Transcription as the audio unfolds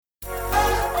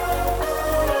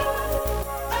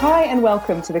Hi and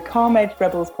welcome to the CalmEd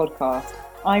Rebels podcast.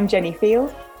 I'm Jenny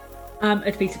Field. I'm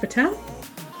Advita Patel.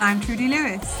 I'm Trudy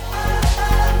Lewis.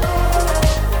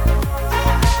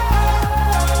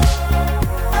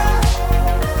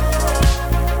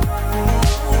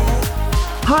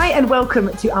 Hi and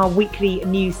welcome to our weekly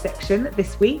news section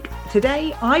this week.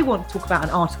 Today I want to talk about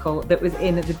an article that was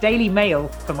in the Daily Mail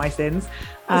for my sins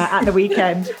at the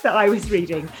weekend that I was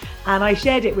reading, and I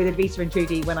shared it with Advita and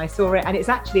Trudy when I saw it, and it's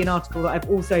actually an article that I've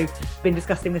also been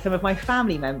discussing with some of my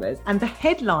family members, and the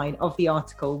headline of the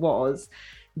article was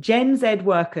Gen Z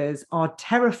workers are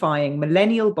terrifying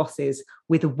millennial bosses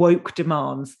with woke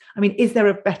demands. I mean, is there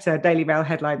a better Daily Mail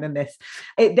headline than this?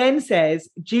 It then says,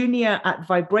 junior at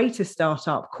vibrator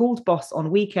startup called boss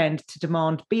on weekend to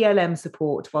demand BLM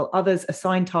support while others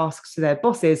assign tasks to their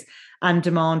bosses and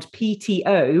demand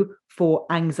PTO for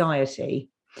anxiety.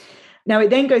 Now, it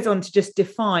then goes on to just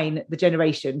define the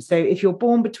generation. So if you're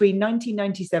born between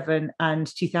 1997 and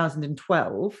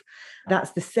 2012,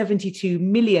 that's the 72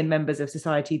 million members of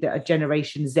society that are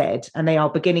Generation Z, and they are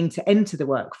beginning to enter the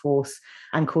workforce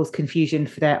and cause confusion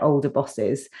for their older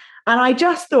bosses. And I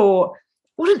just thought,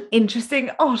 what an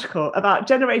interesting article about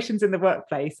generations in the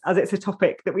workplace, as it's a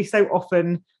topic that we so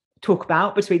often talk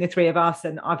about between the three of us.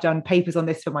 And I've done papers on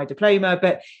this for my diploma,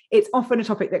 but it's often a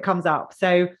topic that comes up.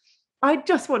 So I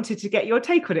just wanted to get your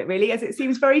take on it, really, as it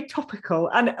seems very topical.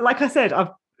 And like I said,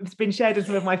 it's been shared in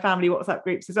some of my family WhatsApp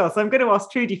groups as well. So I'm going to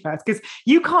ask Trudy first, because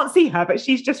you can't see her, but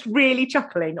she's just really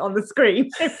chuckling on the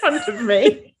screen in front of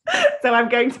me. So I'm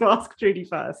going to ask Trudy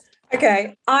first.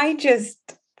 Okay, I just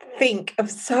think of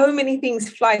so many things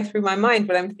fly through my mind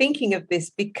when I'm thinking of this,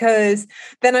 because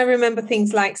then I remember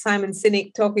things like Simon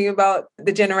Sinek talking about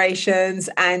the generations,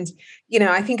 and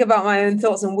I think about my own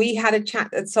thoughts, and we had a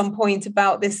chat at some point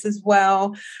about this as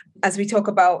well, as we talk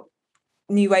about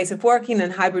new ways of working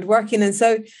and hybrid working. And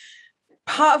so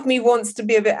part of me wants to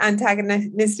be a bit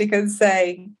antagonistic and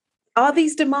say, are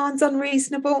these demands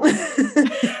unreasonable?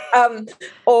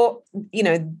 Or,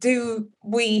 do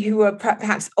we who are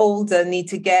perhaps older need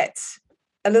to get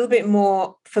a little bit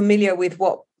more familiar with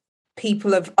what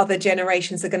people of other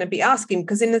generations are going to be asking?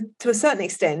 Because to a certain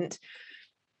extent,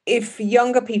 if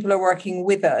younger people are working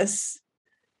with us,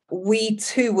 we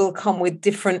too will come with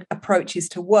different approaches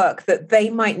to work that they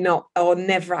might not or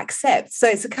never accept. So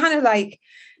it's a kind of like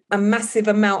a massive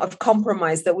amount of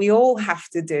compromise that we all have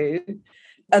to do,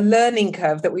 a learning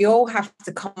curve that we all have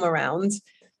to come around,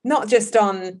 not just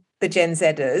on the Gen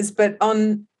Zers, but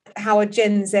on how a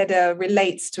Gen Zer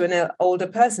relates to an older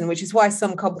person, which is why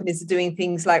some companies are doing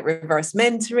things like reverse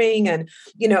mentoring and,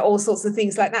 all sorts of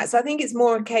things like that. So I think it's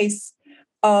more a case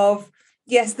of,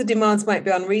 yes, the demands might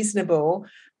be unreasonable.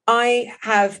 I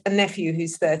have a nephew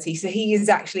who's 30, so he is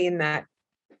actually in that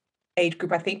age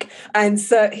group, I think. And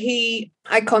so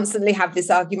I constantly have this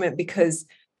argument because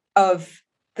of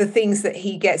the things that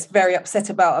he gets very upset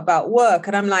about work.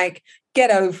 And I'm like, get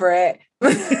over it.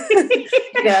 When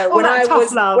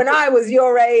I was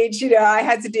your age, I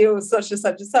had to deal with such and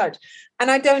such and such.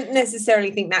 And I don't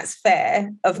necessarily think that's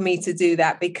fair of me to do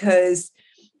that, because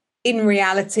in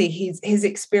reality, his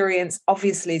experience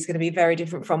obviously is going to be very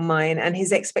different from mine, and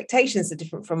his expectations are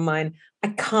different from mine. I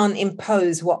can't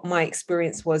impose what my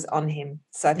experience was on him.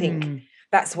 So I think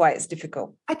that's why it's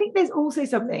difficult. I think there's also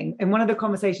something, and one of the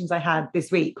conversations I had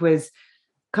this week was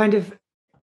kind of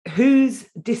whose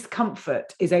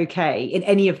discomfort is okay in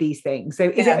any of these things. So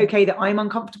is it okay that I'm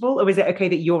uncomfortable, or is it okay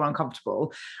that you're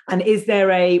uncomfortable? And is there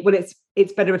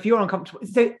it's better if you're uncomfortable.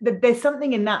 So there's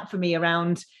something in that for me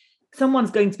around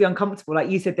someone's going to be uncomfortable. Like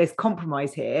you said, there's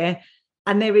compromise here,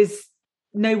 and there is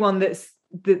no one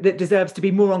that deserves to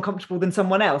be more uncomfortable than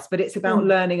someone else, but it's about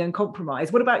learning and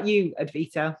compromise. What about you,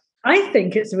 Advita? I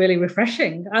think it's really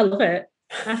refreshing. I love it.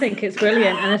 I think it's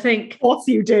brilliant. And I think... Of course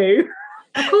you do.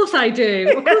 Of course I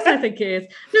do. Of course I think it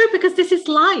is. No, because this is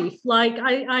life. Like,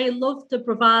 I love the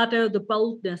bravado, the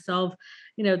boldness of,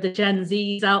 the Gen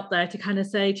Zs out there to kind of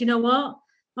say, do you know what?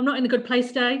 I'm not in a good place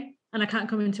today and I can't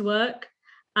come into work.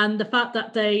 And the fact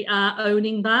that they are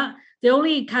owning that, the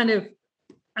only kind of,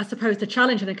 I suppose, the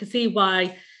challenge, and I can see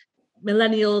why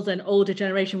millennials and older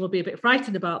generation will be a bit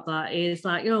frightened about that, is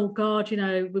like, oh God,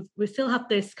 we still have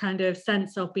this kind of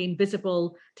sense of being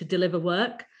visible to deliver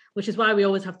work, which is why we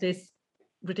always have this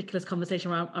ridiculous conversation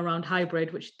around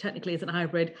hybrid, which technically isn't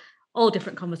hybrid, all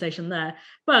different conversation there.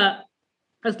 But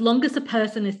as long as the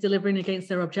person is delivering against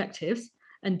their objectives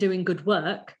and doing good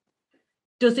work,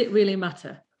 does it really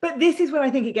matter? But this is where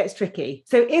I think it gets tricky.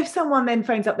 So if someone then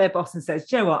phones up their boss and says,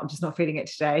 do you know what, I'm just not feeling it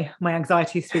today. My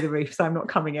anxiety is through the roof, so I'm not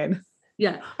coming in.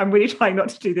 Yeah. I'm really trying not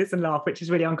to do this and laugh, which is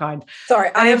really unkind.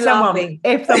 Sorry, I am laughing.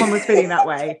 If someone was feeling that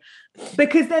way,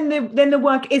 because then the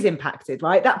work is impacted,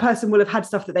 right? That person will have had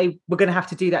stuff that they were going to have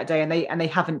to do that day, and they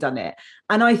haven't done it.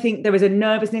 And I think there is a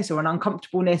nervousness or an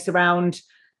uncomfortableness around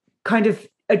kind of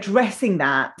addressing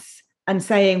that and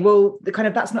saying, well,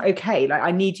 that's not okay. Like,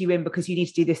 I need you in because you need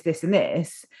to do this, this, and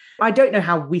this. I don't know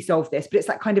how we solve this, but it's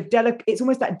that kind of it's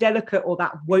almost that delicate or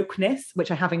that wokeness,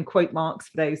 which I have in quote marks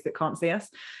for those that can't see us,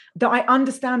 that I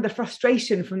understand the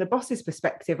frustration from the boss's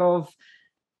perspective of,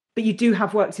 but you do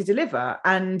have work to deliver.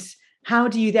 And how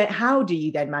do you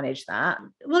then manage that?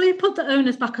 Well, you put the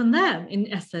onus back on them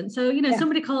in essence. So,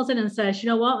 somebody calls in and says, you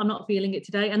know what, I'm not feeling it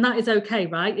today. And that is okay,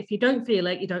 right? If you don't feel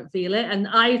it, you don't feel it. And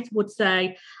I would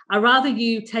say, I'd rather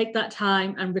you take that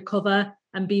time and recover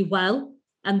and be well,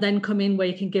 and then come in where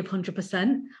you can give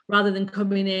 100%, rather than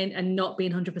coming in and not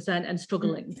being 100% and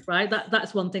struggling, right?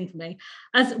 That's one thing for me.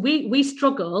 As we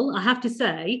struggle, I have to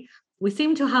say, we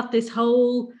seem to have this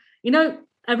whole,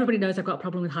 everybody knows I've got a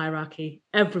problem with hierarchy.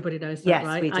 Everybody knows that, yes,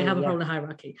 right? I have a problem with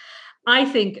hierarchy. I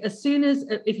think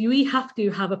if we have to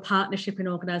have a partnership in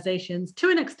organizations to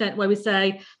an extent where we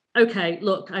say, okay,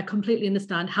 look, I completely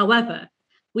understand. However,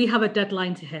 we have a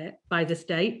deadline to hit by this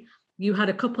date. You had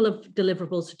a couple of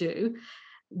deliverables to do.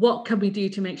 What can we do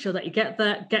to make sure that you get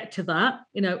to that,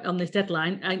 on this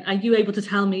deadline? And are you able to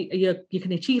tell me you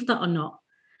can achieve that or not?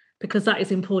 Because that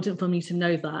is important for me to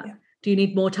know that. Yeah. Do you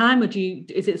need more time, or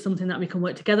is it something that we can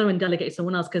work together and delegate to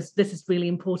someone else? Because this is really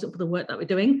important for the work that we're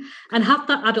doing, and have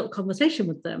that adult conversation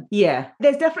with them. Yeah,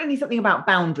 there's definitely something about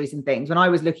boundaries and things. When I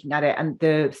was looking at it and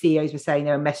the CEOs were saying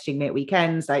they were messaging me at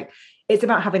weekends, like, it's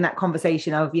about having that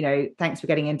conversation of, thanks for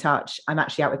getting in touch. I'm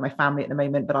actually out with my family at the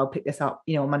moment, but I'll pick this up,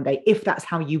 on Monday. If that's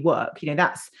how you work,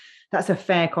 that's a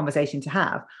fair conversation to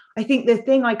have. I think the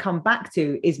thing I come back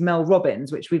to is Mel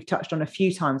Robbins, which we've touched on a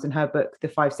few times in her book, The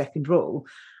 5-Second Rule.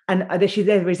 And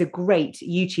there is a great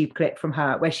YouTube clip from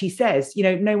her where she says,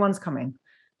 no one's coming.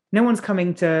 No one's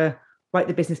coming to write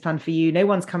the business plan for you. No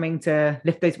one's coming to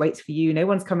lift those weights for you. No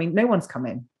one's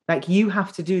coming. Like, you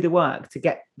have to do the work to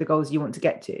get the goals you want to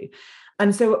get to.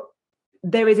 And so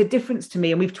there is a difference to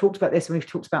me, and we've talked about this, and we've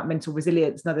talked about mental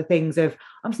resilience and other things of,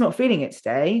 I'm just not feeling it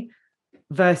today,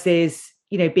 versus,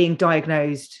 being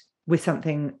diagnosed with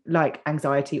something like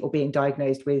anxiety, or being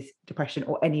diagnosed with depression,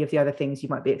 or any of the other things you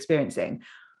might be experiencing.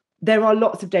 There are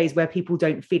lots of days where people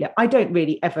don't feel it. I don't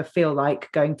really ever feel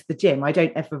like going to the gym. I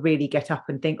don't ever really get up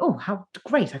and think, oh, how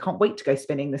great, I can't wait to go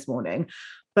spinning this morning.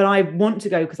 But I want to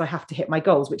go because I have to hit my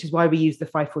goals, which is why we use the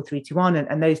 5, 4, 3, 2, 1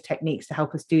 and those techniques to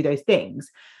help us do those things.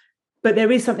 But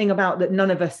there is something about that none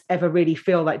of us ever really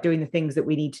feel like doing the things that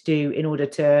we need to do in order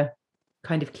to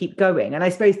kind of keep going. And I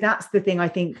suppose that's the thing I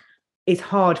think is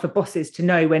hard for bosses to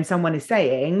know, when someone is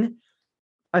saying,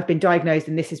 I've been diagnosed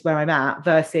and this is where I'm at,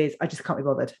 versus I just can't be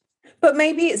bothered. But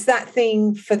maybe it's that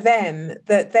thing for them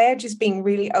that they're just being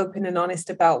really open and honest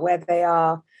about where they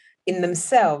are in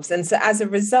themselves. And so as a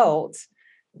result,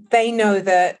 they know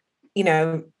that,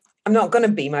 I'm not going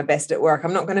to be my best at work.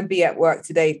 I'm not going to be at work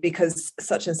today because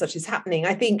such and such is happening.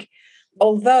 I think,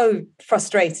 although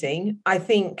frustrating, I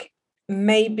think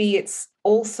maybe it's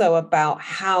also about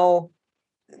how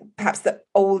perhaps the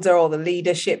older or the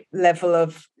leadership level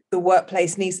of the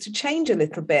workplace needs to change a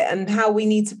little bit, and how we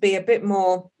need to be a bit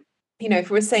more,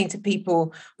 if we're saying to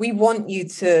people, we want you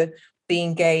to be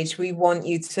engaged, we want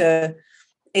you to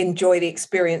enjoy the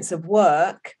experience of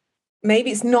work.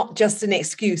 Maybe it's not just an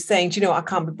excuse saying, I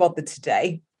can't be bothered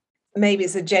today. Maybe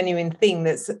it's a genuine thing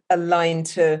that's aligned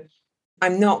to,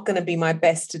 I'm not going to be my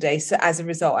best today. So as a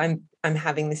result, I'm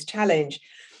having this challenge.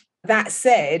 That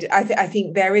said, I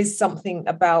think there is something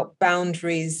about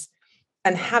boundaries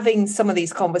and having some of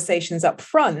these conversations up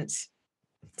front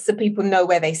so people know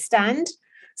where they stand.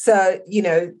 So,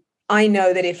 I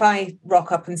know that if I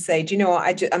rock up and say, do you know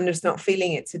what, I'm just not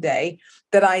feeling it today,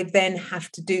 that I then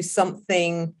have to do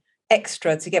something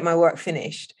extra to get my work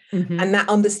finished. Mm-hmm. And that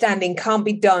understanding can't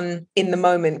be done in the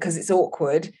moment because it's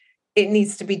awkward. It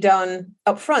needs to be done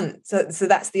up front. So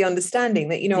that's the understanding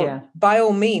that, by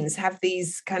all means, have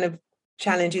these kind of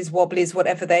challenges, wobblies,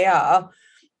 whatever they are.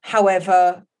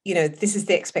 However, this is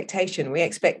the expectation. We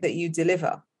expect that you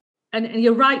deliver. And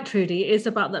you're right, Trudy, it is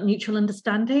about that mutual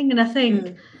understanding. And I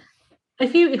think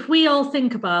if we all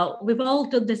think about, we've all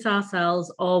done this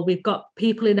ourselves, or we've got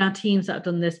people in our teams that have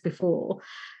done this before.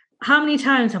 How many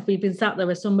times have we been sat there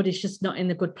where somebody's just not in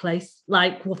a good place,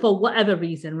 like for whatever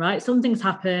reason, right? Something's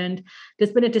happened,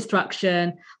 there's been a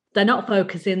distraction, they're not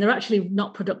focusing, they're actually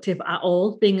not productive at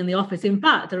all being in the office. In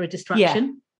fact, they're a distraction.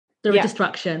 Yeah. They're a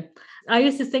distraction. I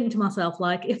used to think to myself,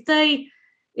 like, if they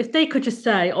if they could just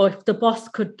say, or if the boss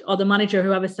could, or the manager,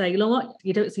 whoever say, you know what,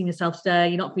 you don't see yourself today,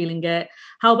 you're not feeling it.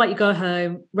 How about you go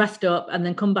home, rest up, and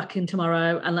then come back in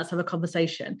tomorrow and let's have a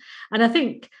conversation. And I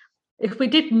think if we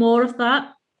did more of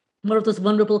that, more of those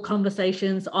vulnerable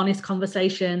conversations, honest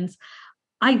conversations,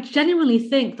 I genuinely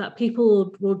think that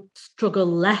people would struggle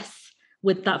less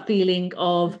with that feeling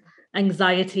of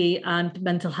anxiety and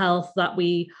mental health that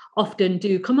we often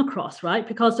do come across, right?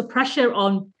 Because the pressure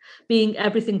on being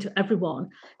everything to everyone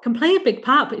can play a big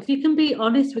part. But if you can be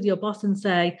honest with your boss and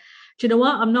say, do you know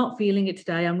what, I'm not feeling it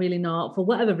today, I'm really not, for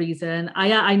whatever reason,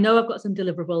 I know I've got some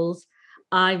deliverables,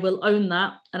 I will own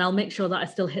that and I'll make sure that I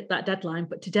still hit that deadline.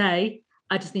 But today,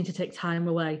 I just need to take time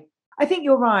away. I think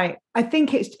you're right. I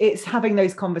think it's having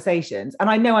those conversations. And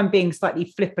I know I'm being slightly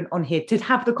flippant on here to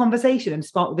have the conversation and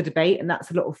spark the debate. And that's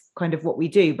a lot of kind of what we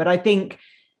do. But I think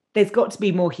there's got to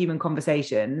be more human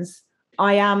conversations.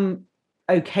 I am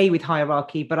okay with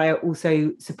hierarchy, but I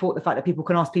also support the fact that people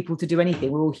can ask people to do anything.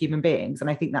 We're all human beings. And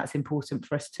I think that's important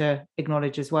for us to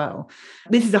acknowledge as well.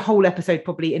 This is a whole episode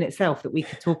probably in itself that we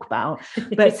could talk about.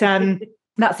 But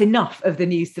that's enough of the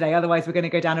news today. Otherwise, we're going to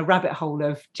go down a rabbit hole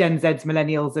of Gen Zs,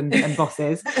 millennials and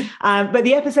bosses. But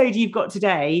the episode you've got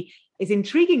today is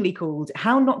intriguingly called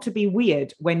How Not to Be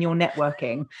Weird When You're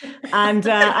Networking. And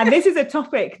this is a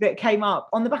topic that came up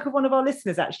on the back of one of our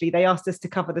listeners, actually. They asked us to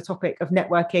cover the topic of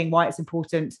networking, why it's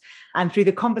important. And through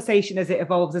the conversation as it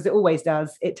evolves, as it always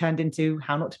does, it turned into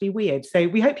How Not to Be Weird. So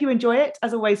we hope you enjoy it.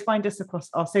 As always, find us across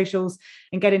our socials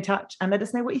and get in touch and let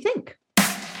us know what you think.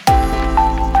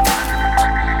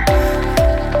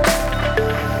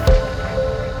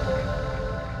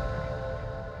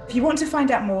 If you want to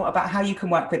find out more about how you can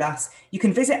work with us, you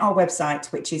can visit our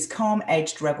website, which is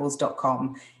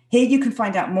calmedgedrebels.com. Here you can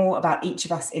find out more about each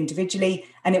of us individually,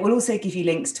 and it will also give you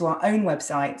links to our own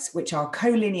websites, which are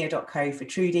collinear.co for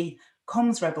Trudy,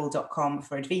 commsrebel.com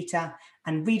for Advita,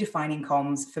 and Redefining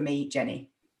Comms for me, Jenny.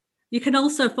 You can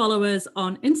also follow us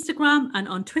on Instagram and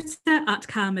on Twitter at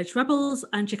calmedgedrebels,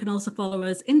 and you can also follow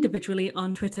us individually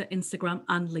on Twitter, Instagram,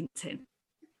 and LinkedIn.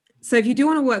 So if you do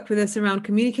want to work with us around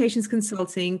communications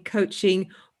consulting,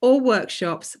 coaching, or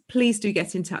workshops, please do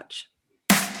get in touch.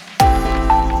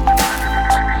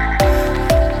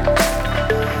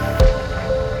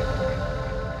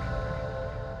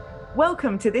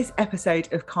 Welcome to this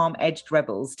episode of Calm Edged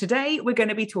Rebels. Today, we're going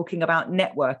to be talking about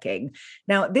networking.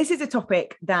 Now, this is a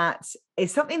topic that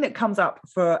is something that comes up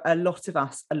for a lot of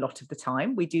us a lot of the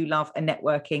time. We do love a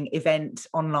networking event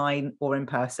online or in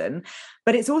person,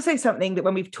 but it's also something that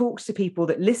when we've talked to people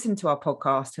that listen to our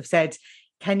podcast have said,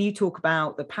 can you talk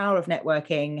about the power of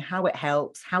networking, how it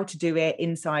helps, how to do it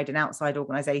inside and outside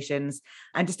organizations,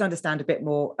 and just understand a bit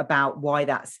more about why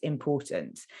that's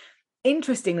important.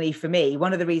 Interestingly for me,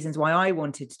 one of the reasons why I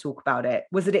wanted to talk about it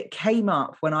was that it came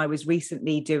up when I was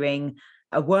recently doing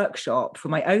a workshop for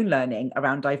my own learning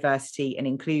around diversity and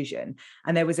inclusion.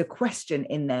 And there was a question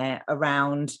in there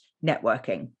around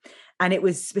networking. And it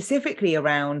was specifically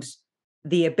around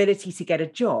the ability to get a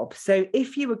job. So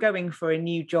if you were going for a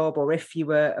new job or if you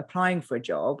were applying for a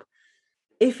job,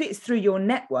 if it's through your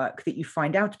network that you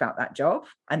find out about that job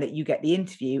and that you get the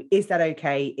interview, is that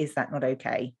okay? Is that not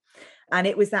okay? And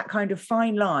it was that kind of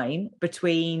fine line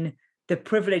between the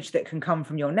privilege that can come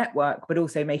from your network, but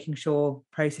also making sure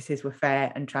processes were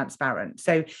fair and transparent.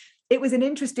 So it was an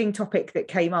interesting topic that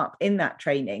came up in that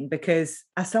training, because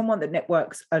as someone that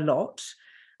networks a lot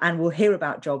and will hear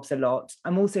about jobs a lot,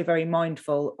 I'm also very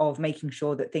mindful of making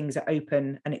sure that things are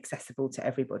open and accessible to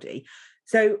everybody.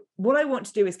 So what I want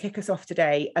to do is kick us off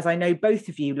today, as I know both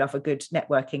of you love a good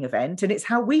networking event. And it's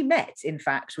how we met, in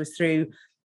fact, was through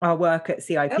our work at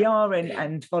CIPR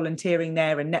and volunteering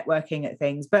there and networking at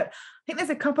things. But I think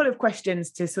there's a couple of questions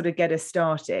to sort of get us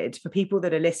started for people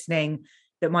that are listening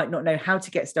that might not know how to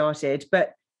get started.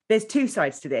 But there's two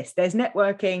sides to this. There's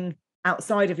networking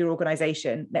outside of your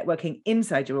organization, networking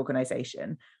inside your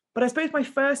organization. But I suppose my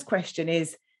first question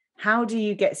is, how do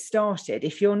you get started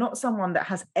if you're not someone that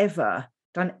has ever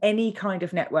done any kind of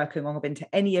networking or been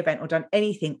to any event or done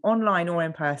anything online or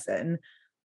in person?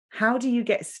 How do you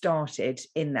get started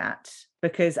in that?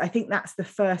 Because I think that's the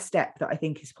first step that I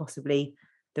think is possibly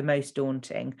the most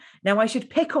daunting. Now, I should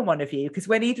pick on one of you, because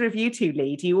when either of you two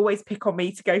lead, you always pick on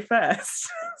me to go first.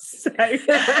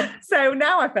 So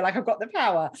now I feel like I've got the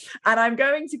power. And I'm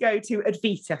going to go to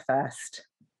Advita first.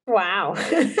 Wow.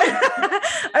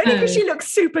 Only because she looks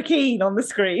super keen on the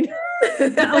screen.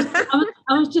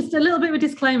 I was just a little bit of a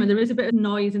disclaimer. There is a bit of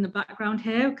noise in the background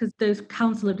here because those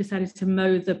council have decided to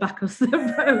mow the back of the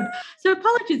road. So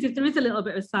apologies if there is a little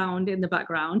bit of sound in the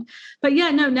background. But yeah,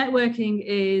 no, networking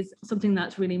is something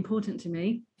that's really important to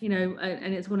me, you know,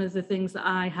 and it's one of the things that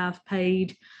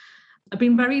I've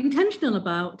been very intentional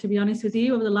about, to be honest with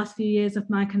you, over the last few years of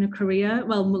my kind of career.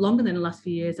 Well, longer than the last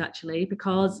few years, actually,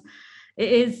 because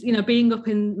it is, you know, being up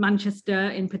in Manchester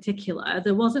in particular,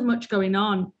 there wasn't much going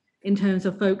on in terms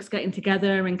of folks getting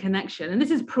together and connection. And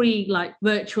this is like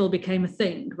virtual became a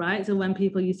thing, right? So when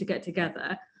people used to get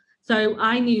together. So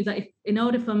I knew that in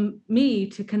order for me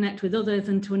to connect with others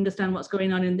and to understand what's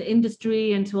going on in the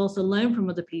industry and to also learn from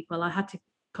other people, I had to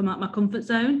come out my comfort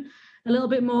zone a little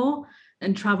bit more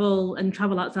and travel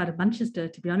outside of Manchester,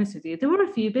 to be honest with you. There were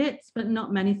a few bits, but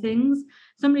not many things.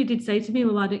 Somebody did say to me,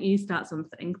 well, why don't you start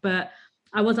something? But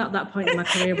I was at that point in my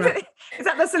career. Is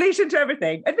that the solution to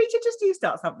everything? Advita, just you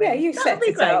start something. Yeah, you set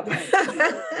it up.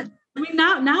 I mean,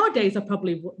 nowadays I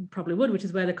probably would, which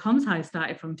is where the Comms Hive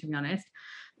started from, to be honest.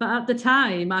 But at the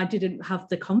time, I didn't have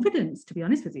the confidence, to be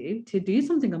honest with you, to do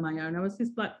something on my own. I was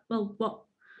just like, well, what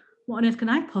on earth can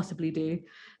I possibly do?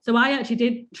 So I actually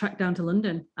did track down to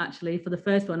London, actually, for the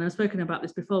first one. I've spoken about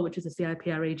this before, which was the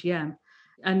CIPR AGM.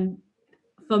 And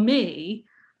for me,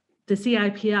 the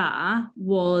CIPR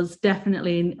was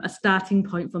definitely a starting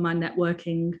point for my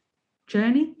networking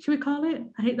journey, should we call it?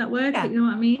 I hate that word, but you know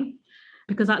what I mean?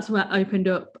 Because that's what opened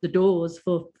up the doors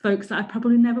for folks that I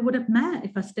probably never would have met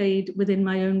if I stayed within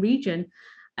my own region.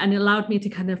 And it allowed me to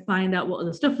kind of find out what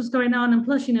other stuff was going on. And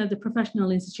plus, you know, the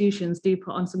professional institutions do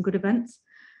put on some good events.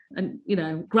 And, you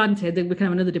know, granted, we can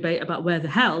have another debate about where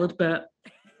they're held, but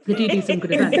they do some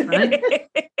good events, right?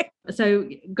 So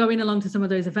going along to some of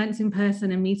those events in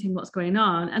person and meeting what's going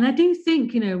on. And I do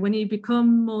think, you know, when you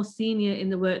become more senior in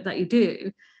the work that you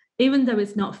do, even though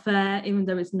it's not fair, even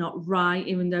though it's not right,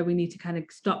 even though we need to kind of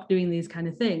stop doing these kind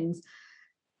of things,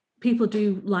 people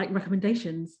do like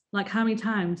recommendations. Like how many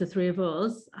times the three of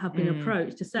us have been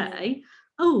approached to say,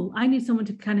 oh, I need someone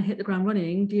to kind of hit the ground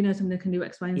running. Do you know someone that can do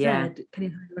X, Y, and Z? Can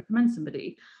you recommend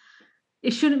somebody?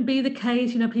 It shouldn't be the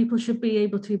case, you know, people should be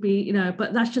able to be, you know,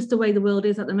 but that's just the way the world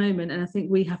is at the moment. And I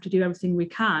think we have to do everything we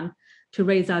can to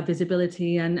raise our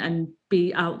visibility and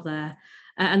be out there.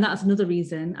 And that's another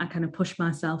reason I kind of push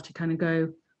myself to kind of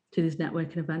go to these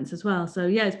networking events as well. So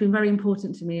yeah, it's been very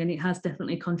important to me and it has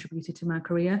definitely contributed to my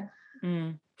career.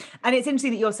 And it's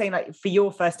interesting that you're saying, like, for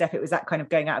your first step, it was that kind of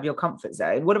going out of your comfort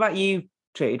zone. What about you,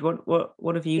 Trude?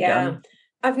 What have you done?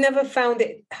 I've never found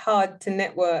it hard to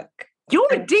network. You're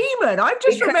a demon. I've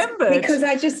just remembered. Because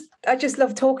I just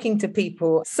love talking to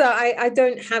people. So I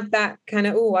don't have that kind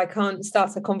of, I can't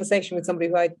start a conversation with somebody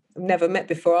who I've never met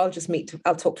before. I'll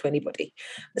talk to anybody.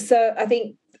 So I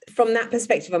think from that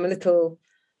perspective, I'm a little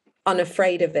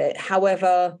unafraid of it.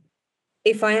 However,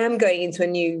 if I am going into a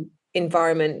new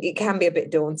environment, it can be a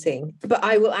bit daunting, but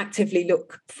I will actively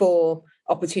look for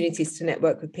opportunities to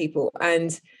network with people.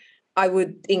 And I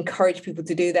would encourage people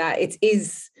to do that. It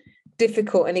is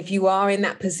difficult. And if you are in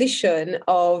that position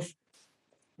of,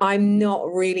 I'm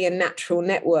not really a natural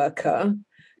networker,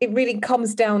 it really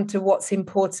comes down to what's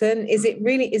important. Is it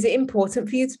important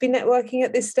for you to be networking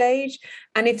at this stage?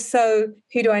 And if so,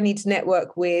 who do I need to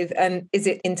network with? And is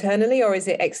it internally or is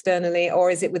it externally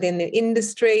or is it within the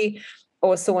industry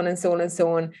or so on and so on and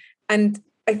so on? And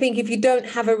I think if you don't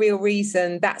have a real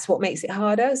reason, that's what makes it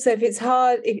harder. So if it's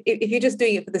hard, if you're just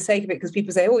doing it for the sake of it, because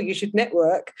people say, you should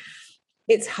network,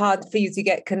 it's hard for you to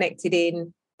get connected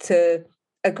in to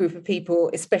a group of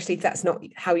people, especially if that's not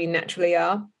how you naturally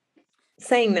are.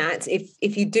 Saying that,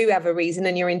 if you do have a reason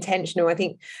and you're intentional, I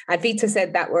think Advita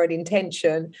said that word,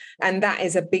 intention, and that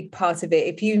is a big part of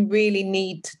it. If you really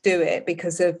need to do it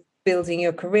because of building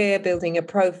your career, building a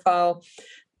profile,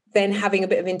 then having a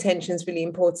bit of intention is really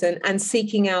important, and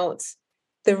seeking out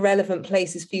the relevant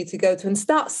places for you to go to, and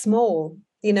start small,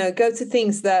 go to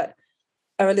things that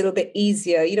are a little bit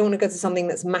easier. You don't want to go to something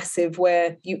that's massive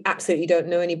where you absolutely don't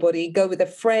know anybody. Go with a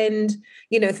friend,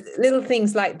 little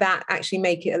things like that actually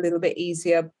make it a little bit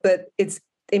easier, but it's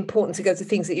important to go to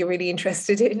things that you're really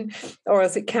interested in, or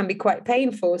else it can be quite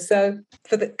painful. So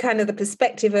for the kind of the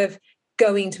perspective of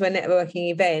going to a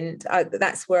networking event,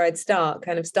 that's where I'd start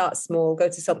small, go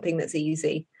to something that's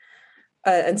easy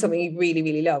and something you really,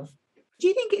 really love. Do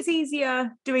you think it's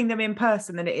easier doing them in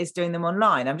person than it is doing them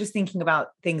online? I'm just thinking about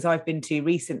things I've been to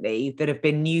recently that have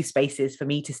been new spaces for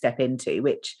me to step into,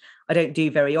 which I don't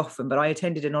do very often, but I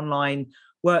attended an online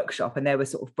workshop and there were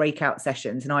sort of breakout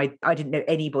sessions and I didn't know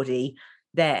anybody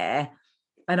there.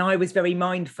 And I was very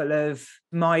mindful of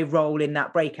my role in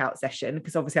that breakout session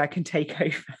because obviously I can take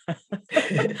over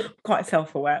quite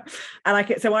self-aware.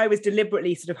 And so I was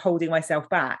deliberately sort of holding myself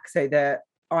back so that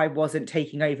I wasn't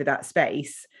taking over that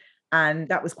space. And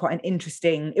that was quite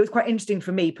interesting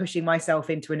for me, pushing myself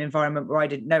into an environment where I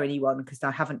didn't know anyone, because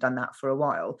I haven't done that for a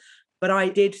while. But I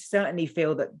did certainly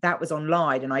feel that was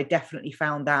online, and I definitely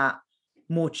found that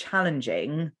more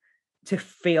challenging to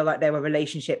feel like there were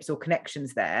relationships or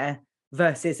connections there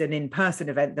versus an in-person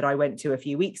event that I went to a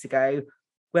few weeks ago,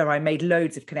 where I made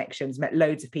loads of connections, met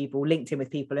loads of people, linked in with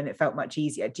people, and it felt much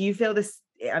easier. Do you feel this?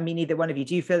 I mean, either one of you,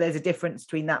 do you feel there's a difference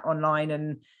between that online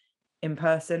and in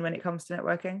person when it comes to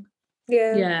networking?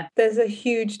 Yeah, there's a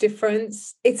huge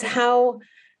difference. It's how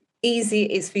easy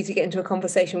it is for you to get into a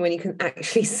conversation when you can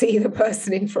actually see the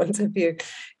person in front of you,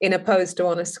 in opposed to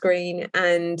on a screen.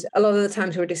 And a lot of the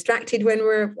times we're distracted when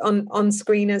we're on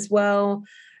screen as well.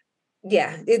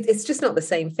 Yeah, it's just not the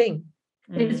same thing.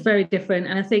 It's very different.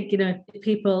 And I think, if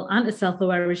people aren't as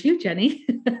self-aware as you, Jenny,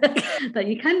 that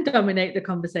you can dominate the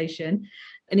conversation.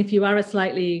 And if you are a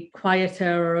slightly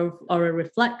quieter or a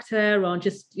reflector, or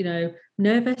just,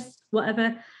 nervous,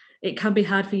 whatever, it can be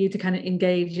hard for you to kind of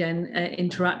engage and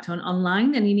interact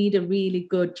online. And you need a really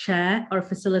good chair or a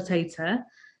facilitator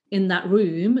in that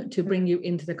room to bring you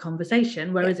into the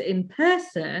conversation. Whereas in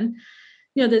person,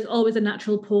 there's always a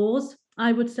natural pause,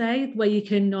 I would say, where you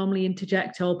can normally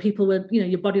interject, or people with,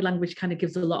 your body language kind of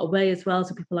gives a lot away as well.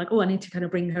 So people are like, oh, I need to kind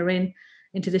of bring her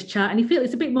into this chat. And you feel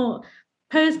it's a bit more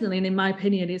personally, and in my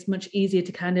opinion, it's much easier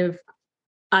to kind of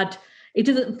add. It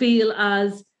doesn't feel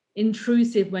as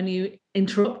intrusive when you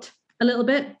interrupt a little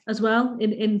bit as well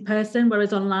in person,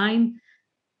 whereas online,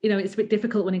 it's a bit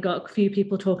difficult when you've got a few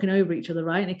people talking over each other,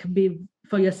 right? And it can be,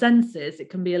 for your senses, it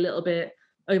can be a little bit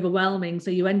overwhelming,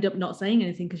 so you end up not saying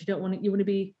anything because you want to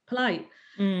be polite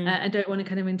and don't want to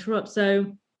kind of interrupt. So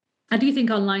I do think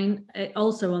online,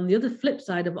 also on the other flip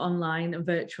side of online and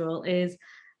virtual, is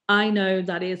I know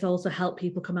that it's also helped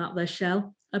people come out of their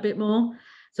shell a bit more.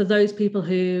 So those people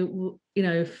who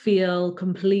feel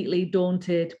completely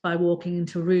daunted by walking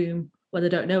into a room where they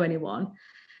don't know anyone,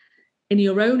 in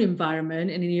your own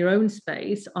environment and in your own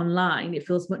space online, it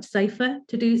feels much safer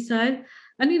to do so.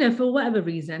 And, for whatever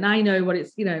reason, I know what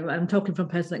it's, I'm talking from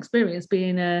personal experience,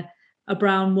 being a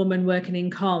brown woman working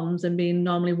in comms and being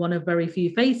normally one of very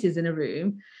few faces in a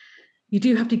room. You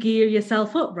do have to gear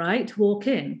yourself up, right, to walk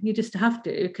in. You just have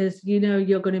to, because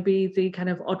you're going to be the kind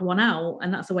of odd one out.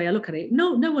 And that's the way I look at it.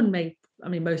 No one may,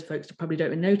 most folks probably don't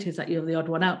even notice that you're the odd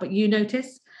one out, but you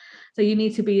notice. So you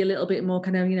need to be a little bit more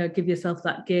kind of, give yourself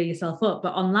that, gear yourself up.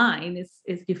 But online is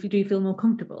if you do feel more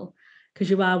comfortable, because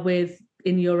you are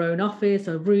in your own office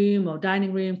or room or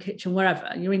dining room, kitchen, wherever,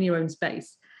 and you're in your own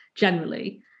space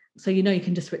generally. So you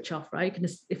can just switch off, right? You can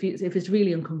just, if it's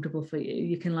really uncomfortable for you,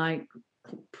 you can like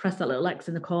press that little X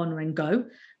in the corner and go.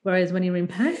 Whereas when you're in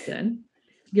person,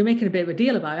 you're making a bit of a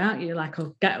deal about it, aren't you? Like,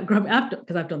 oh, grab it,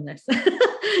 because I've done this.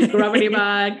 Grabbing your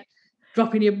bag,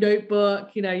 dropping your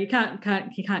notebook. You can't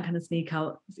kind of sneak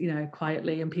out,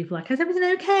 quietly, and people are like, is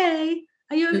everything okay?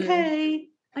 Are you okay?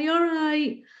 Are you all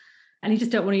right? And you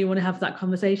just don't want to have that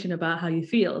conversation about how you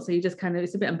feel. So you just kind of,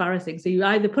 it's a bit embarrassing. So you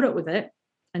either put up with it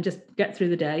and just get through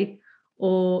the day,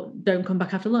 or don't come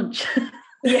back after lunch.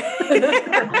 But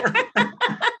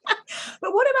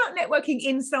what about networking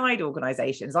inside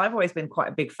organizations? I've always been quite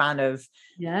a big fan of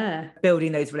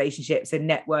building those relationships and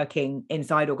networking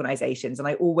inside organizations. And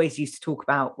I always used to talk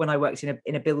about, when I worked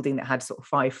in a building that had sort of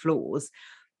 5 floors,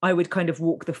 I would kind of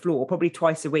walk the floor probably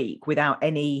twice a week without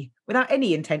any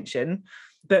intention,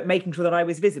 but making sure that I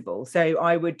was visible. So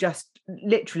I would just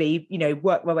literally,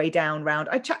 work my way down round.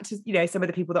 I'd chat to, some of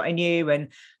the people that I knew, and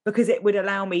because it would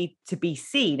allow me to be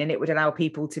seen, and it would allow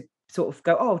people to sort of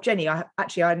go, oh, Jenny, I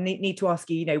need to ask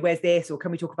you, where's this? Or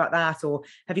can we talk about that? Or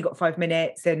have you got 5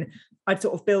 minutes? And I'd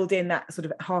sort of build in that sort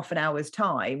of half an hour's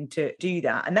time to do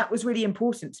that. And that was really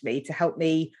important to me, to help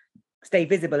me stay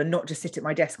visible and not just sit at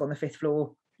my desk on the 5th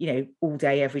floor, all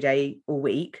day, every day, all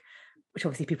week, which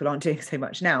obviously people aren't doing so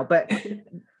much now. But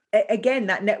again,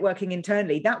 that networking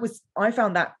internally, I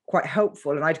found that quite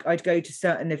helpful. And I'd go to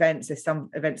certain events. There's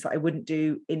some events that I wouldn't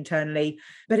do internally.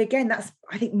 But again, that's,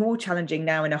 I think, more challenging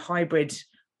now in a hybrid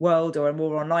world or a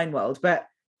more online world. But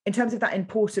in terms of that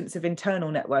importance of internal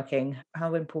networking,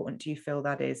 how important do you feel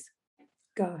that is?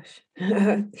 Gosh,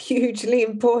 hugely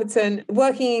important.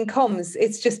 Working in comms,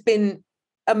 it's just been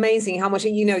amazing how much,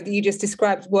 you just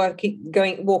described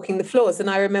walking the floors. And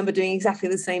I remember doing exactly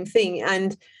the same thing.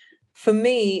 And for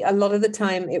me, a lot of the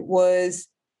time it was,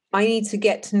 I need to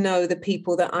get to know the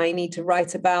people that I need to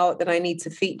write about, that I need to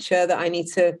feature, that I need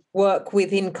to work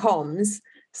with in comms.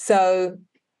 So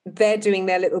they're doing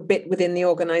their little bit within the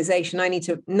organization. I need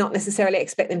to not necessarily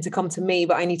expect them to come to me,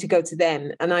 but I need to go to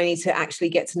them, and I need to actually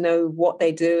get to know what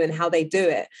they do and how they do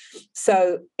it.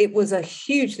 So it was a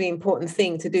hugely important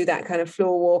thing to do that kind of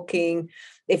floor walking.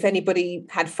 If anybody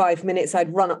had 5 minutes,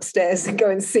 I'd run upstairs and go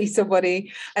and see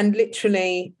somebody and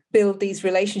literally build these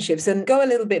relationships and go a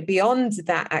little bit beyond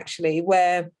that, actually,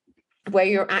 where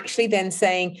you're actually then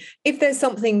saying, if there's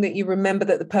something that you remember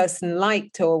that the person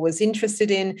liked or was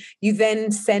interested in, you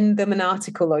then send them an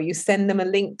article or you send them a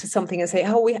link to something and say,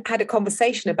 oh, we had a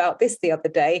conversation about this the other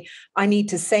day. I need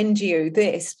to send you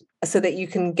this so that you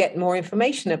can get more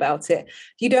information about it.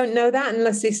 You don't know that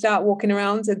unless you start walking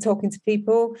around and talking to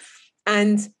people.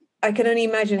 And I can only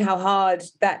imagine how hard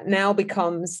that now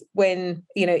becomes when,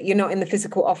 you're not in the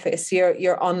physical office,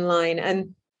 you're online.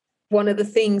 And one of the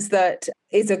things that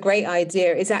is a great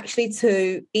idea is actually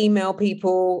to email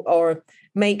people or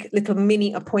make little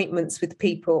mini appointments with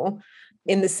people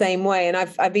in the same way. And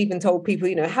I've even told people,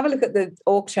 have a look at the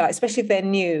org chart, especially if they're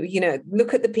new,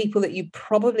 look at the people that you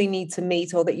probably need to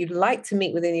meet or that you'd like to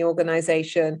meet within the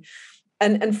organization,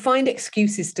 and find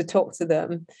excuses to talk to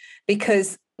them.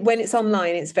 Because when it's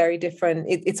online, it's very different.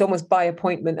 It's almost by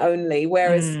appointment only.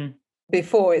 Whereas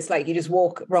before, it's like you just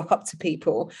rock up to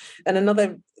people. And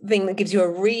another thing that gives you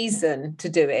a reason to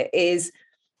do it is,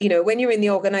 when you're in the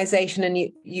organization and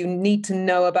you need to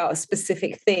know about a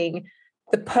specific thing,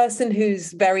 the person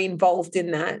who's very involved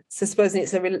in that, so supposing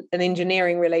it's an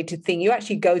engineering related thing, you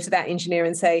actually go to that engineer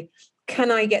and say,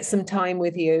 can I get some time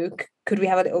with you? Could we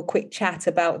have a little quick chat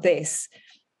about this?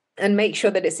 And make sure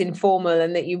that it's informal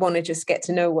and that you want to just get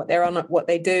to know what they're on, what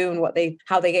they do, and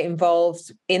how they get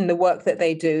involved in the work that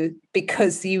they do,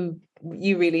 because you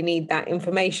really need that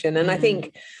information. And I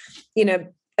think,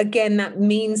 again, that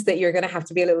means that you're going to have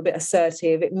to be a little bit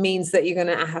assertive. It means that you're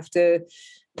going to have to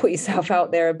put yourself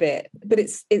out there a bit, but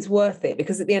it's worth it,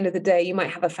 because at the end of the day, you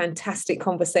might have a fantastic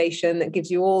conversation that gives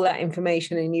you all that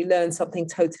information and you learn something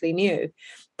totally new.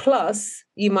 Plus,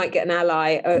 you might get an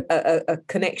ally, a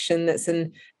connection that's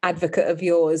an advocate of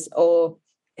yours, or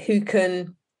who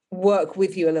can work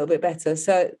with you a little bit better.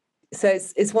 So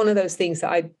it's one of those things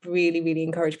that I really, really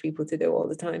encourage people to do all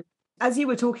the time. As you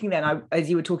were talking then, as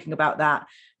you were talking about that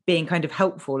being kind of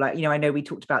helpful, like, I know we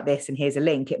talked about this and here's a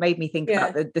link, it made me think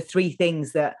about the three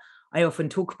things that I often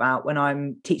talk about when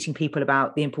I'm teaching people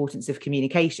about the importance of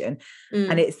communication.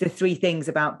 And it's the three things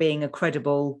about being a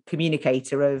credible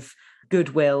communicator of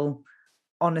goodwill,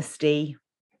 honesty,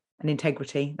 and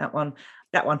integrity. That one,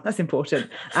 that's important.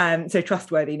 So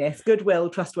trustworthiness, goodwill,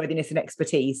 trustworthiness, and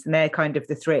expertise. And they're kind of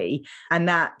the three. And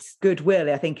that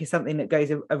goodwill, I think, is something that goes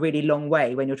a really long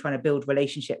way when you're trying to build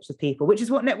relationships with people, which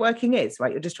is what networking is,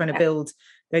 right? You're just trying to build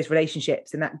those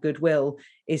relationships, and that goodwill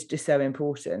is just so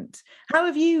important. How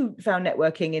have you found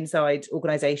networking inside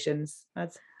organizations,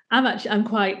 Mads? I'm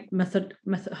quite method.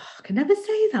 I can never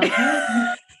say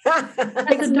that.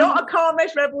 It's not a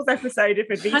Carmesh Rebels episode if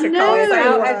Advita I know.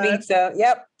 can't say Advita,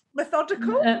 yep.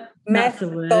 Methodical?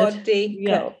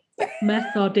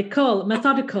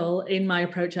 Methodical in my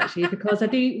approach, actually, because I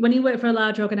do, when you work for a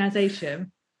large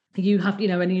organization, you have,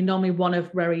 and you're normally one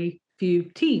of very few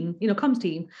team, comms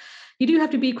team, you do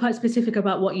have to be quite specific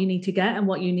about what you need to get and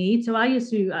what you need. So I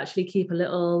used to actually keep a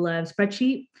little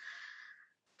spreadsheet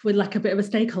with like a bit of a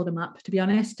stakeholder map, to be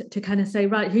honest, to kind of say,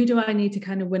 right, who do I need to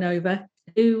kind of win over?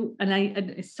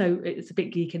 And it's a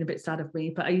bit geeky and a bit sad of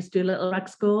me, but I used to do a little rag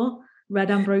score, red,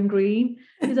 amber, and green.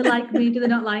 Do they like me? Do they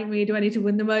not like me? Do I need to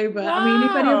win them over? Wow. I mean,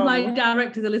 if any of my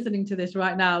directors are listening to this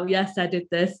right now, yes, I did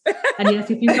this. And yes,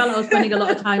 if you felt I was spending a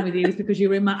lot of time with you, it's because you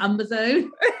were in my amber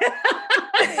zone.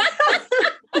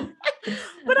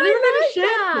 But I like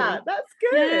that. That's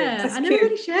good. Yeah, That's I never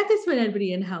really shared this with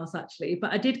anybody in house, actually,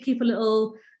 but I did keep a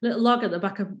little log at the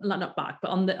back of, not back, but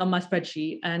on my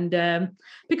spreadsheet. And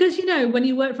because when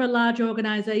you work for a large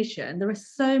organization, there are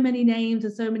so many names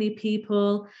and so many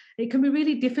people, it can be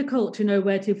really difficult to know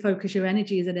where to focus your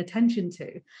energies and attention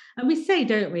to. And we say,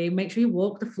 don't we, make sure you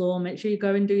walk the floor, make sure you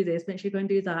go and do this, make sure you go and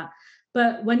do that.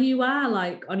 But when you are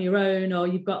like on your own, or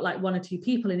you've got like one or two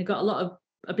people and you've got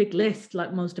a big list,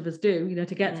 like most of us do,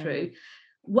 to get through,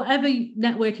 whatever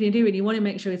networking you're doing, you want to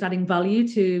make sure it's adding value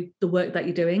to the work that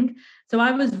you're doing. So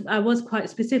I was quite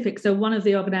specific. So one of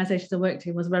the organizations I worked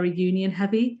in was very union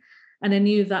heavy, and I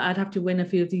knew that I'd have to win a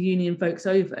few of the union folks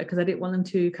over, because I didn't want them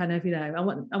to kind of,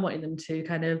 I wanted them to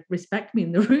kind of respect me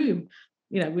in the room.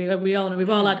 We've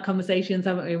all had conversations,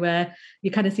 haven't we, where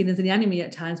you're kind of seen as an enemy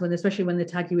at times, especially when they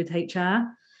tag you with HR.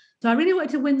 So I really wanted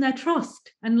to win their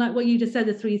trust. And like what you just said,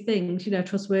 the three things,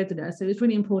 trustworthiness. It was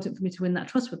really important for me to win that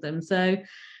trust with them. So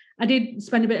I did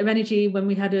spend a bit of energy when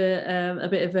we had a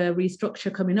bit of a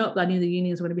restructure coming up. I knew the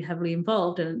unions were going to be heavily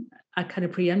involved, and I kind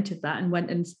of preempted that and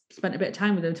went and spent a bit of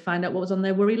time with them to find out what was on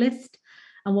their worry list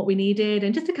and what we needed,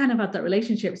 and just to kind of have that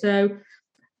relationship. So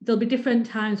there'll be different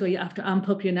times where you have to amp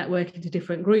up your networking to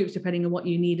different groups depending on what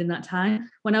you need in that time.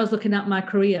 When I was looking at my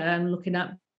career and looking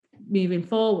at moving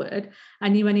forward, I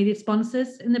knew I needed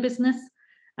sponsors in the business,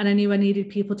 and I knew I needed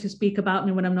people to speak about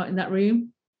me when I'm not in that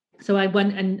room. So I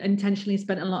went and intentionally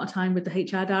spent a lot of time with the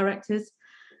HR directors,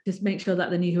 just make sure that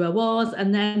they knew who I was.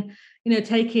 And then,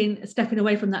 stepping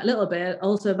away from that a little bit,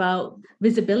 also about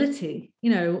visibility,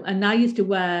 and I used to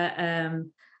wear,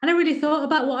 and I really thought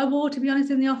about what I wore, to be honest,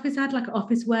 in the office. I had like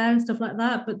office wear and stuff like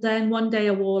that. But then one day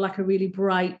I wore like a really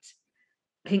bright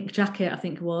pink jacket, I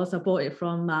think it was. I bought it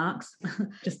from Marks.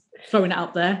 Just throwing it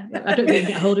out there. I don't think you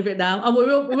can get hold of it now. We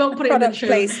won't put it in the show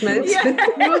placement. Yeah.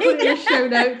 We won't put it in the show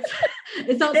notes.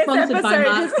 It's not sponsored by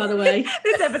Marks, by the way.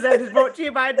 This episode is brought to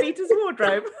you by Anita's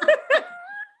Wardrobe.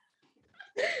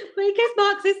 But in case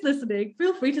Marks is listening,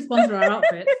 feel free to sponsor our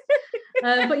outfits.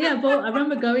 But I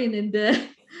remember going and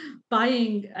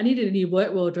buying. I needed a new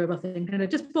work wardrobe, I think, and I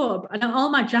just bought. And all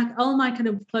my kind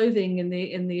of clothing in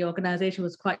the organisation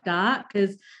was quite dark,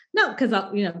 not because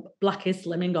black is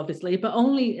slimming, obviously, but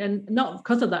only, and not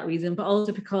because of that reason, but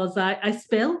also because I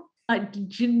spill, like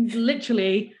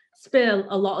literally spill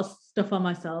a lot of stuff on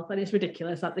myself, and it's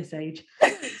ridiculous at this age.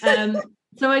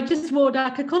 So I just wore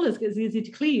darker colours because it's easy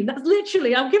to clean. That's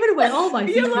literally, I'm giving away all my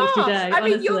secrets today. I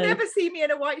mean, honestly. You'll never see me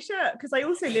in a white shirt because I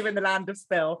also live in the land of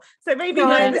spill. So maybe No,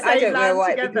 we're in the I same don't wear land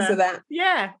white together. because of that.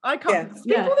 Yeah, I can't.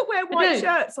 Yeah. People that wear white do.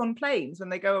 shirts on planes when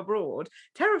they go abroad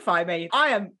terrify me. I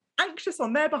am anxious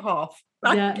on their behalf.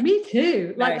 Yeah, me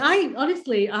too. No. Like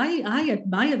I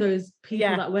admire those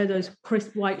people that wear those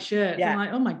crisp white shirts. Yeah. I'm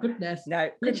like, oh my goodness. No,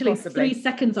 Literally possibly. 3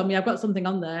 seconds on me, I've got something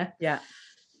on there. Yeah.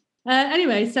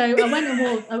 Anyway, so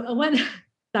I went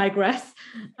digress.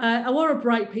 I wore a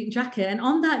bright pink jacket, and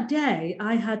on that day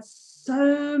I had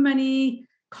so many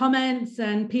comments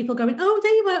and people going, oh,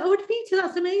 there you are, oh, Vita,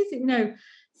 that's amazing,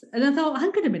 and I thought,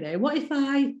 hang on a minute, what if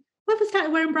I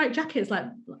started wearing bright jackets, like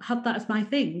had that as my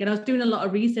thing? And I was doing a lot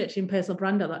of research in personal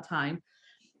brand at that time,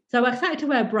 so I started to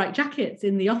wear bright jackets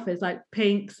in the office, like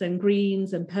pinks and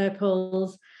greens and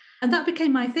purples. And that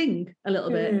became my thing a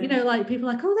little bit, like people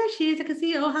like, oh, there she is, I can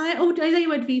see it. Oh, hi. Oh, there you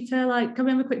went, Vita. Like, come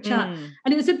and have a quick chat.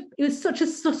 And it was such a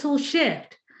subtle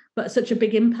shift, but such a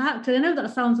big impact. And I know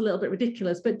that sounds a little bit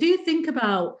ridiculous, but do you think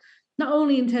about not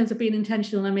only in terms of being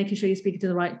intentional and making sure you're speaking to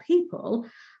the right people,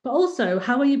 but also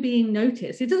how are you being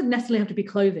noticed? It doesn't necessarily have to be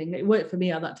clothing. It worked for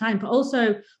me at that time, but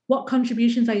also what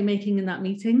contributions are you making in that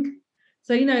meeting?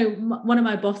 So, one of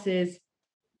my bosses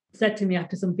said to me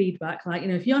after some feedback, like,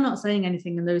 if you're not saying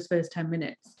anything in those first 10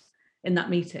 minutes in that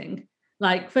meeting,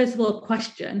 like, first of all,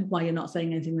 question why you're not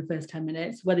saying anything in the first 10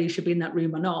 minutes, whether you should be in that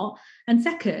room or not. And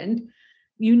second,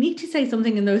 you need to say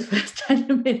something in those first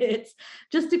 10 minutes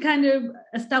just to kind of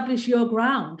establish your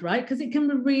ground, right? Because it can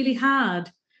be really hard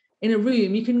in a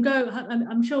room. You can go,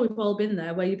 I'm sure we've all been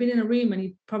there, where you've been in a room and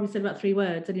you probably said about 3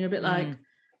 words and you're a bit like,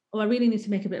 oh, I really need to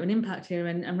make a bit of an impact here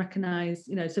and recognize,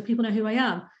 so people know who I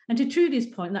am. And to Trudy's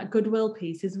point, that goodwill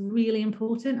piece is really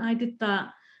important. I did that.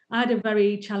 I had a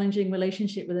very challenging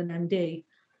relationship with an MD.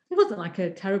 It wasn't like a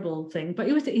terrible thing, but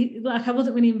it was like I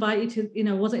wasn't really invited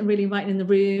to, wasn't really invited in the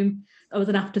room. I was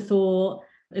an afterthought.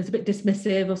 It was a bit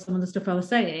dismissive of some of the stuff I was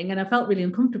saying, and I felt really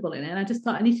uncomfortable in it. And I just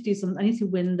thought, I need to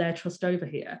win their trust over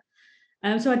here.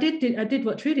 So I did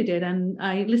what Trudy did, and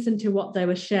I listened to what they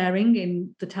were sharing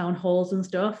in the town halls and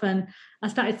stuff, and I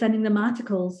started sending them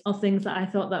articles of things that I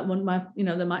thought that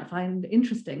they might find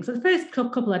interesting. So the first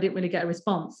couple I didn't really get a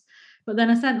response, but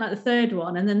then I sent like the third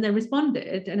one, and then they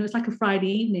responded, and it was like a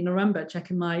Friday evening. I remember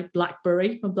checking my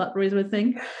BlackBerry when BlackBerries were a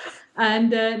thing, and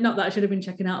not that I should have been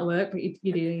checking out at work, but you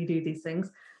do these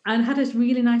things, and had this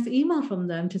really nice email from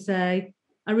them to say,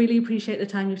 I really appreciate the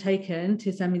time you've taken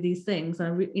to send me these things.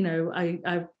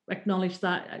 I acknowledge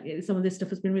that some of this stuff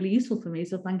has been really useful for me.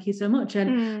 So thank you so much.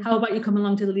 And how about you come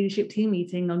along to the leadership team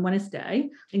meeting on Wednesday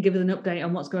and give us an update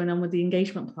on what's going on with the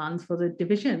engagement plans for the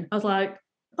division? I was like,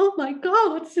 oh my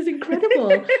God, this is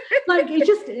incredible.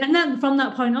 And then from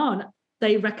that point on,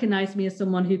 they recognized me as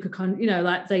someone who could,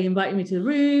 they invited me to the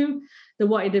room. They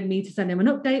wanted me to send them an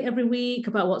update every week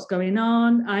about what's going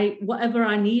on. Whatever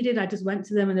I needed, I just went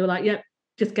to them and they were like, yep,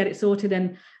 just get it sorted.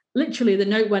 And literally the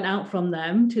note went out from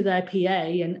them to their PA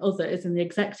and others and the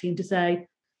exec team to say,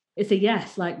 it's a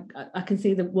yes, like I can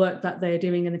see the work that they're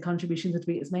doing and the contributions that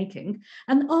Vita's making.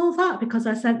 And all that because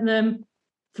I sent them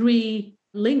 3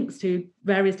 links to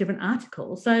various different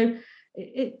articles. So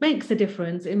it makes a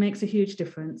difference. It makes a huge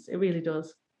difference. It really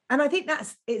does. And I think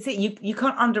it's it. You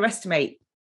can't underestimate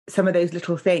some of those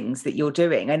little things that you're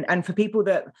doing. And for people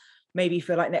that maybe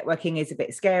feel like networking is a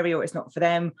bit scary or it's not for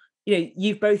them,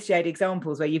 you've both shared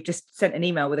examples where you've just sent an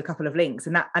email with a couple of links,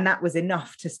 and that was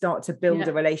enough to start to build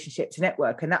a relationship, to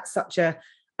network. And that's such a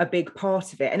big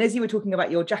part of it. And as you were talking about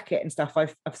your jacket and stuff,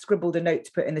 I've scribbled a note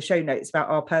to put in the show notes about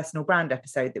our personal brand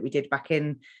episode that we did back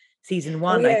in season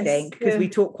 1, I think, because we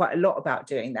talk quite a lot about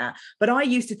doing that. But I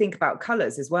used to think about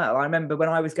colours as well. I remember when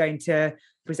I was going to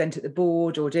present at the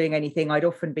board or doing anything, I'd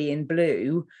often be in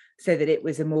blue so that it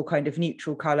was a more kind of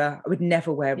neutral colour. I would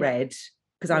never wear red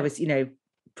because I was,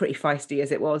 pretty feisty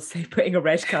as it was. So putting a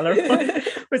red colour on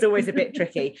was always a bit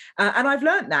tricky. And I've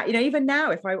learned that, even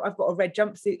now, if I've got a red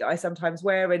jumpsuit that I sometimes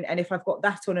wear, and if I've got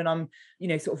that on and I'm,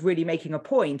 sort of really making a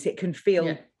point, it can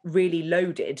feel really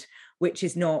loaded, which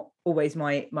is not always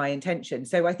my intention.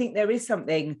 So I think there is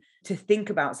something to think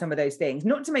about some of those things,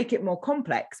 not to make it more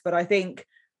complex, but I think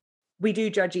we do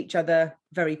judge each other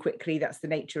very quickly. That's the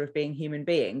nature of being human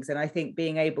beings. And I think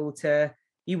being able to,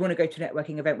 you want to go to a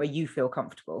networking event where you feel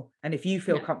comfortable. And if you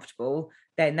feel comfortable,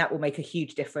 then that will make a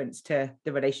huge difference to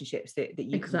the relationships that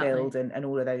you can build and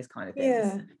all of those kind of things.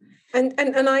 Yeah. And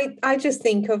I just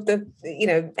think of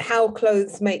the, how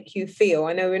clothes make you feel.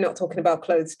 I know we're not talking about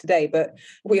clothes today, but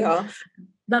we are.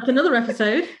 That's another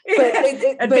episode.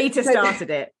 And Vita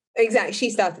started it. Exactly. She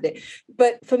started it.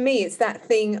 But for me, it's that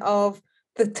thing of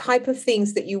the type of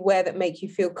things that you wear that make you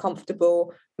feel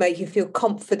comfortable, make you feel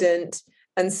confident,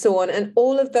 and so on. And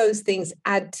all of those things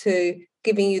add to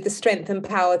giving you the strength and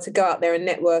power to go out there and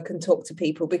network and talk to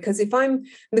people. Because if I'm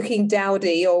looking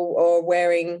dowdy or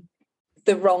wearing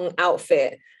the wrong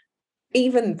outfit,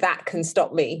 even that can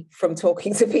stop me from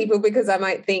talking to people, because I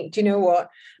might think, do you know what?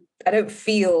 I don't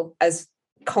feel as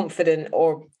confident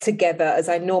or together as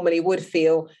I normally would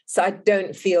feel. So I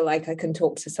don't feel like I can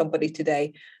talk to somebody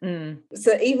today.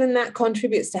 So even that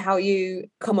contributes to how you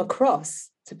come across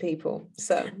to people.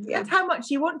 So that's how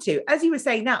much you want to. As you were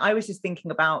saying that, I was just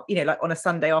thinking about, like on a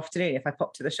Sunday afternoon, if I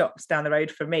pop to the shops down the road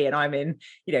from me and I'm in,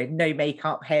 no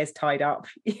makeup, hair's tied up,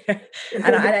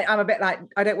 and I'm a bit like,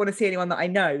 I don't want to see anyone that I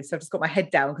know, so I've just got my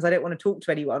head down because I don't want to talk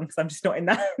to anyone because I'm just not in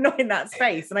that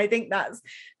space. And I think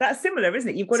that's similar, isn't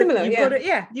it? You've got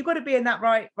to be in that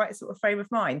right sort of frame of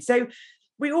mind. So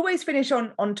we always finish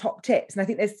on top tips, and I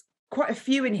think there's quite a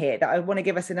few in here that I want to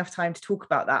give us enough time to talk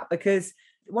about that, because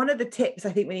one of the tips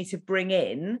I think we need to bring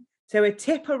in, so a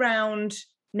tip around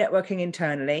networking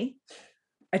internally,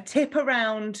 a tip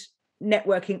around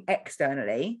networking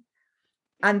externally,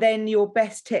 and then your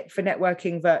best tip for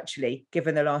networking virtually,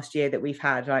 given the last year that we've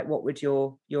had. Like, what would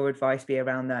your advice be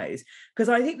around those? Because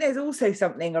I think there's also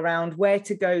something around where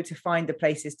to go to find the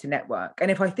places to network. And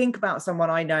if I think about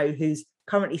someone I know who's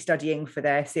currently studying for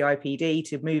their CIPD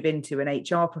to move into an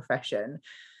HR profession,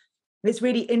 it's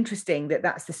really interesting that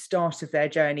that's the start of their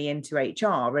journey into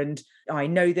HR. And I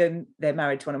know them, they're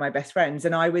married to one of my best friends.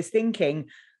 And I was thinking,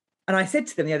 and I said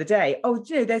to them the other day,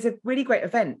 there's a really great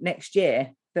event next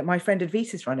year that my friend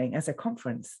Advita's running as a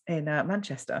conference in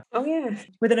Manchester. Oh, yeah.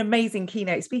 With an amazing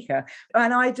keynote speaker.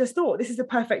 And I just thought this is a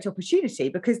perfect opportunity,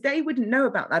 because they wouldn't know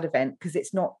about that event because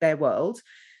it's not their world.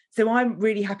 So I'm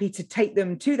really happy to take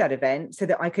them to that event so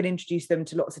that I can introduce them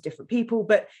to lots of different people.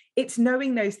 But it's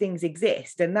knowing those things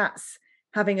exist. And that's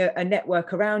having a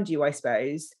network around you, I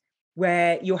suppose,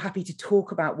 where you're happy to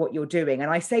talk about what you're doing.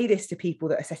 And I say this to people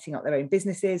that are setting up their own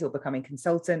businesses or becoming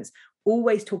consultants: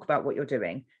 always talk about what you're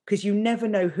doing, because you never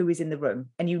know who is in the room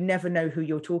and you never know who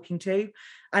you're talking to.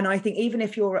 And I think even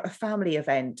if you're at a family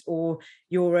event or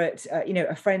you're at,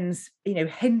 a friend's,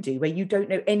 hen do where you don't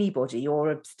know anybody,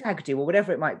 or a stag do, or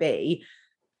whatever it might be,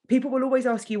 people will always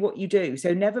ask you what you do.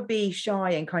 So never be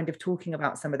shy in kind of talking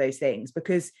about some of those things,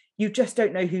 because you just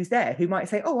don't know who's there, who might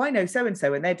say, oh, I know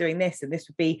so-and-so and they're doing this, and this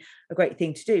would be a great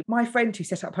thing to do. My friend who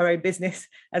set up her own business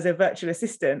as a virtual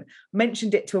assistant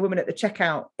mentioned it to a woman at the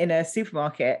checkout in a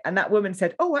supermarket. And that woman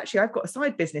said, oh, actually, I've got a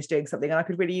side business doing something and I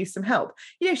could really use some help.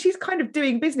 She's kind of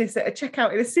doing business at a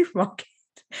checkout in a supermarket.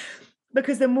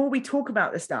 Because the more we talk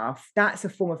about the stuff, that's a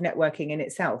form of networking in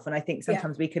itself. And I think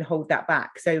sometimes we can hold that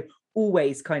back. So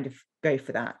always kind of go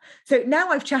for that. So now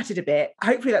I've chatted a bit.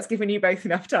 Hopefully that's given you both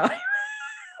enough time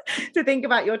to think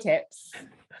about your tips.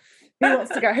 Who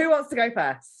wants to go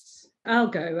first? I'll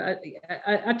go.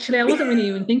 Actually, I wasn't really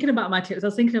even thinking about my tips. I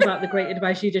was thinking about the great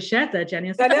advice you just shared there,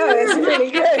 Jenny. I know, it's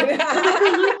really good.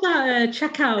 I love that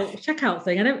checkout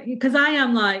thing. Because I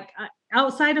am like,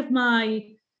 outside of my,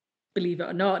 believe it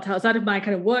or not, outside of my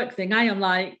kind of work thing, I am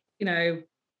like,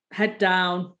 head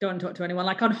down, don't talk to anyone.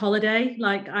 Like on holiday,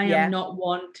 like I am not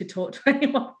one to talk to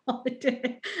anyone on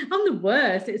holiday. I'm the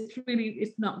worst.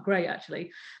 It's not great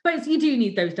actually. But you do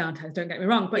need those downtimes, don't get me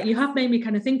wrong. But you have made me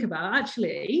kind of think about,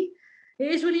 actually,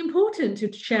 it is really important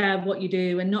to share what you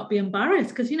do and not be embarrassed.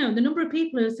 Because, the number of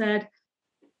people who have said,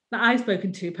 that I've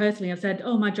spoken to personally, have said,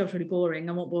 oh, my job's really boring.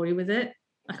 I won't bore you with it.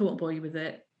 I won't bore you with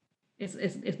it.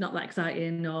 It's not that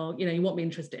exciting, or you won't be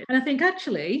interested. And I think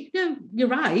actually, you're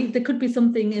right. There could be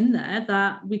something in there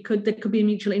that there could be a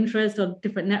mutual interest or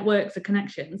different networks or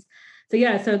connections. So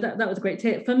so that was a great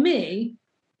tip for me.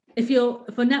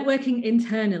 For networking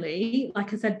internally,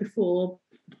 like I said before,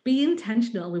 be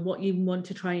intentional with what you want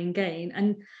to try and gain,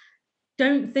 and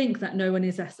don't think that no one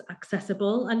is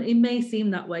accessible. And it may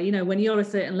seem that way, when you're a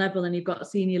certain level and you've got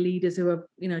senior leaders who are,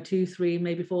 2, 3,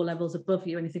 maybe 4 levels above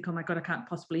you, and you think, oh my God, I can't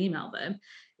possibly email them.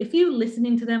 If you're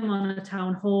listening to them on a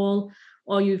town hall,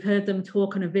 or you've heard them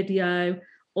talk on a video,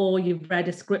 or you've read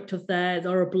a script of theirs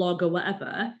or a blog or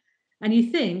whatever, and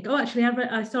you think, oh, actually,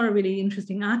 I saw a really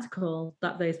interesting article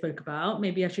that they spoke about,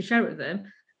 maybe I should share it with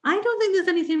them. I don't think there's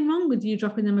anything wrong with you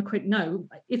dropping them a quick note.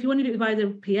 If you want to do it via the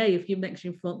PA, if it makes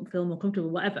you feel more comfortable,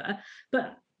 whatever,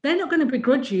 but they're not going to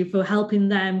begrudge you for helping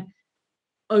them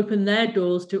open their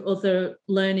doors to other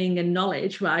learning and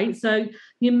knowledge, right? So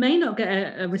you may not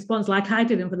get a response like I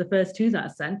didn't for the first 2 that I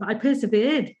sent, but I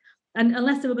persevered. And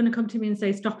unless they were going to come to me and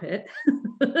say, stop it,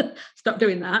 stop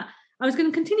doing that, I was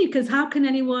going to continue, because how can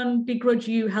anyone begrudge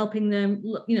you helping them,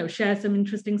 share some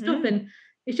interesting stuff? And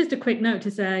it's just a quick note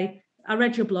to say, I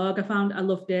read your blog. I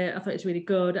loved it. I thought it's really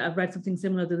good. I've read something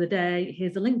similar the other day.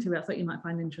 Here's a link to it. I thought you might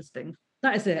find interesting.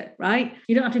 That is it, right?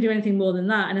 You don't have to do anything more than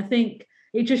that. And I think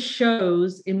it just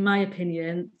shows, in my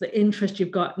opinion, the interest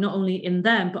you've got not only in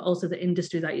them, but also the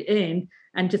industry that you're in,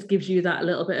 and just gives you that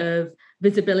little bit of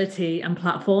visibility and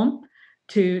platform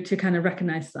to kind of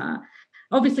recognize that.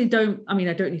 Obviously, I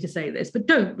don't need to say this, but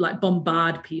don't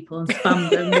bombard people and spam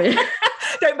them with.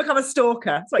 Don't become a stalker.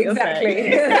 That's what you're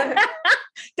saying.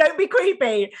 Don't be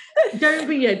creepy. Don't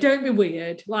be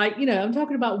weird. I'm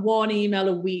talking about 1 email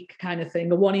a week kind of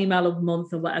thing, or 1 email a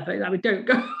month or whatever. Don't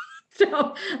go.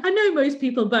 So I know most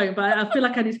people don't, but I feel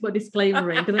like I need to put a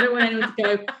disclaimer in, because I don't want anyone to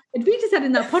go, and we just said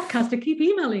in that podcast to keep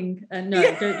emailing. No,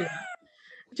 don't do that.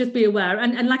 Just be aware.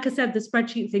 And like I said, the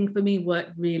spreadsheet thing for me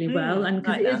worked really well. And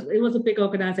because it was a big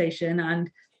organization, and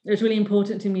it was really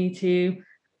important to me to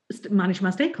manage my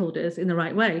stakeholders in the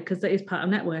right way, because that is part of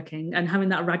networking. And having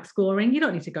that RAG scoring, you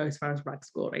don't need to go as far as RAG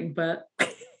scoring, but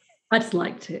I just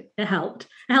liked it. It helped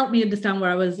me understand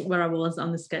where I was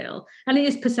on the scale. And it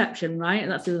is perception, right? And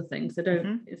that's the other thing. So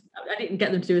I didn't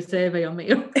get them to do a survey on me.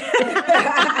 Can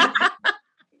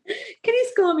you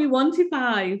score me 1 to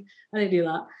 5? I didn't do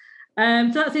that.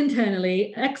 So that's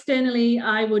internally. Externally,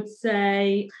 I would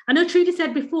say, I know Trudy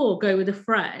said before, go with a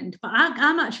friend, but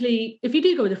I'm actually, if you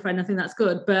do go with a friend, I think that's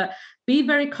good, but be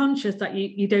very conscious that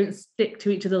you don't stick to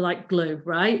each other like glue,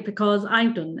 right? Because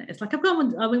I've done this. Like I've got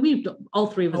one, we've done, all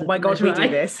 3 of us. Oh my God, we do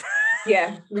this.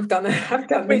 Yeah, we've done it. I've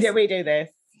done this. We do this.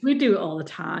 We do it all the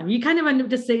time. You kind of end up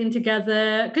just sitting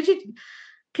together, because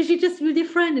you just with your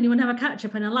friend and you want to have a catch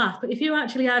up and a laugh. But if you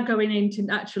actually are going in to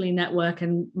actually network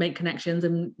and make connections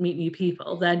and meet new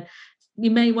people, then you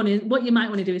might want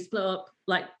to do is split up,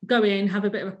 like go in, have a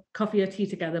bit of a coffee or tea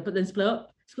together, but then sit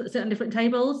on different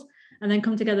tables, and then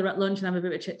come together at lunch and have a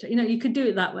bit of a chit chat. You could do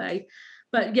it that way.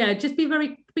 But yeah, just be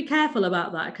careful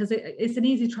about that, because it's an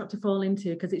easy trap to fall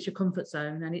into, because it's your comfort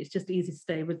zone and it's just easy to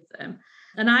stay with them.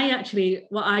 And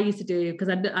what I used to do, because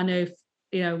I know,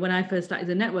 when I first started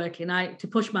the networking, to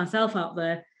push myself out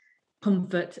the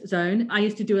comfort zone, I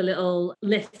used to do a little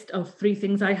list of 3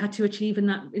 things I had to achieve in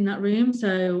that room.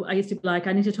 So I used to be like,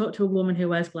 I need to talk to a woman who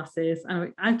wears glasses.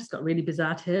 And I've just got really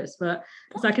bizarre tips, but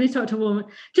it's like, I need to talk to a woman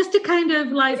just to kind of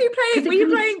like. Were you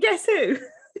playing Guess Who?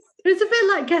 It's a bit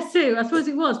like Guess Who, I suppose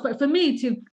it was. But for me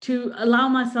to allow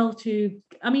myself to,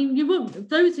 you won't,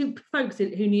 folks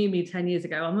who knew me 10 years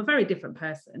ago, I'm a very different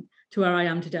person to where I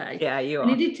am today. Yeah, you are.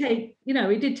 And it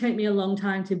did take me a long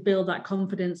time to build that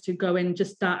confidence to go in and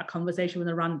just start a conversation with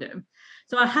a random.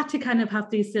 So I had to kind of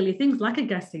have these silly things like a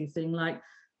Guess Who thing, like,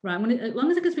 right, as long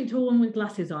as I can speak to a woman with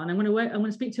glasses on, I'm going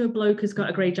to speak to a bloke who's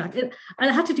got a grey jacket. And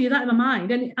I had to do that in my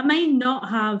mind. And I may not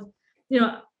have,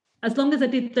 as long as I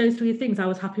did those 3 things, I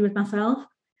was happy with myself.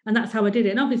 And that's how I did it.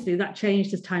 And obviously that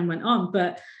changed as time went on,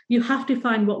 but you have to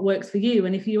find what works for you.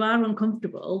 And if you are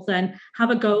uncomfortable, then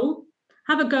have a goal.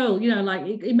 Like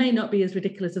it may not be as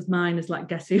ridiculous as mine as like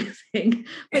Guess Who thing,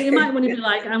 but you might want to be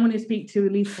like, I want to speak to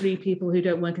at least 3 people who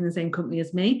don't work in the same company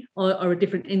as me or a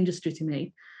different industry to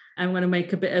me. I'm going to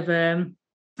make a bit of and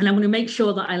I'm going to make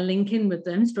sure that I link in with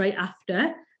them straight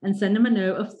after and send them a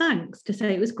note of thanks to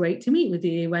say it was great to meet with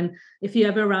you. And if you're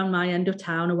ever around my end of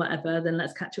town or whatever, then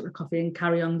let's catch up with coffee and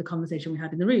carry on the conversation we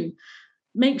had in the room.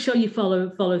 Make sure you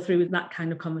follow through with that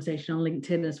kind of conversation on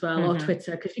LinkedIn as well, or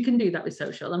Twitter, because you can do that with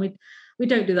social. And we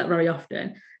don't do that very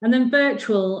often. And then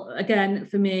virtual, again,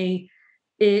 for me,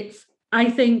 I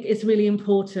think it's really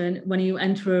important when you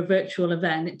enter a virtual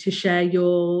event to share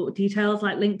your details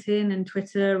like LinkedIn and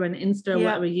Twitter and Insta,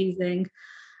 what we're using.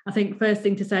 I think first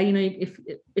thing to say, you know,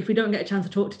 if we don't get a chance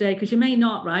to talk today, because you may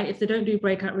not, right? If they don't do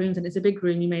breakout rooms and it's a big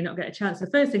room, you may not get a chance.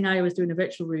 The first thing I always do in a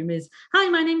virtual room is, hi,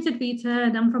 my name's Advita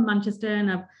and I'm from Manchester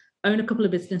and I own a couple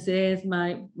of businesses.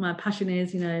 My passion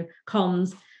is, you know,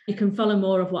 comms. You can follow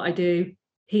more of what I do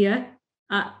here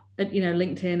at you know,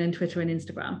 LinkedIn and Twitter and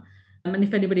Instagram. And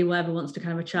if anybody ever wants to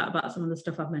kind of a chat about some of the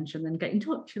stuff I've mentioned, then get in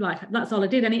touch. Like, that's all I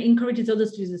did. And it encourages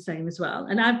others to do the same as well.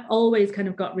 And I've always kind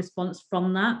of got response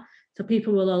from that. So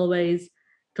people will always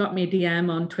drop me a DM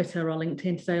on Twitter or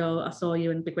LinkedIn to say, oh, I saw you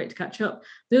and it'd be great to catch up.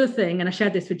 The other thing, and I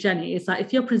shared this with Jenny, is that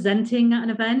if you're presenting at an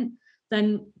event,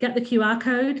 then get the QR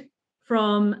code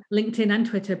from LinkedIn and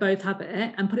Twitter, both have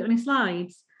it, and put it on your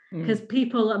slides. Because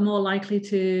people are more likely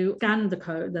to scan the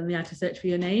code than they are to search for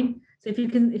your name. So if you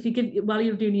give, while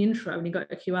you're doing the intro and you've got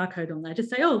a QR code on there, just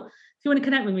say, oh, if you want to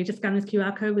connect with me, just scan this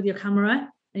QR code with your camera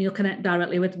and you'll connect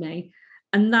directly with me.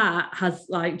 And that has,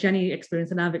 like Jenny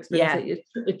experienced and I've experienced,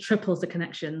 it triples the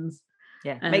connections.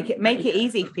 Yeah, make it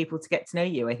easy for people to get to know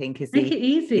you, I think make it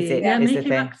easy. Make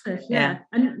it access. Yeah.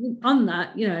 And on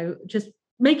that, you know, just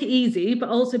make it easy, but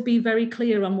also be very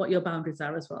clear on what your boundaries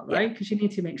are as well, right? Because you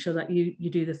need to make sure that you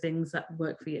do the things that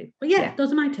work for you. But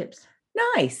those are my tips.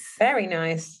 Nice. Very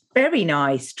nice. Very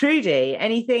nice. Trudy,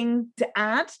 anything to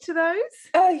add to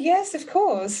those? Yes, of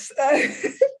course.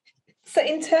 So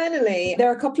internally, there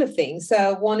are a couple of things.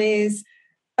 So one is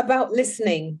about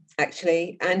listening,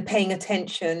 actually, and paying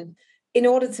attention in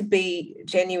order to be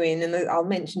genuine. And I'll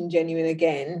mention genuine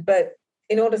again, but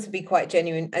in order to be quite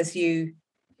genuine as you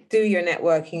do your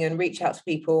networking and reach out to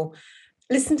people,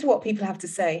 listen to what people have to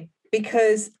say,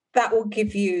 because that will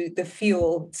give you the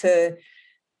fuel to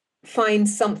find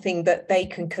something that they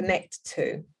can connect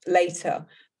to later.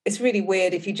 It's really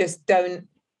weird if you just don't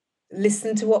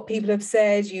listen to what people have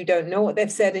said, you don't know what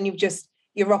they've said, and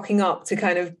you're rocking up to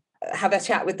kind of have a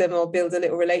chat with them or build a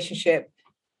little relationship,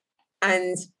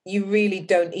 and you really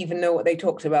don't even know what they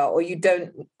talked about, or you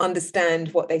don't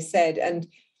understand what they said. And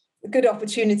a good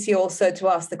opportunity also to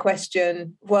ask the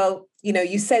question, well, you know,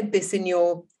 you said this in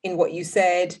what you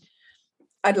said,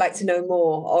 I'd like to know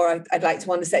more, or I'd like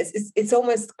to understand. It's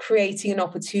almost creating an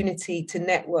opportunity to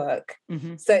network.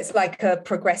 So it's like a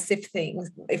progressive thing.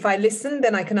 If I listen,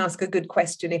 then I can ask a good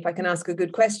question. If I can ask a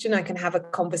good question, I can have a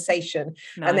conversation.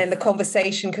 Nice. And then the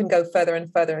conversation can go further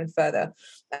and further and further.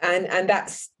 And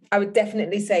that's, I would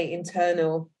definitely say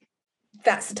internal,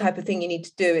 that's the type of thing you need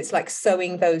to do. It's like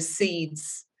sowing those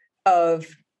seeds of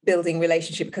building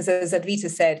relationship, because as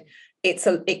Advita said,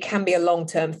 it can be a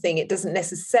long-term thing. It doesn't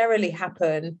necessarily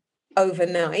happen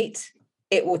overnight.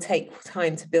 It will take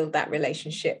time to build that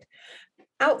relationship.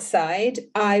 Outside,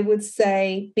 I would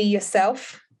say be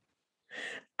yourself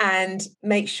and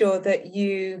make sure that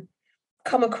you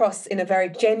come across in a very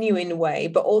genuine way,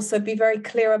 but also be very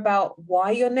clear about why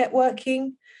you're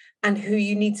networking and who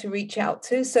you need to reach out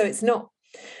to. So it's not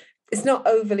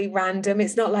overly random.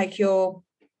 It's not like you're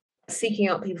seeking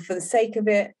out people for the sake of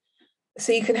it.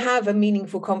 So you can have a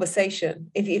meaningful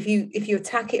conversation if you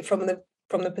attack it from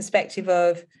the perspective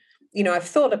of, you know, I've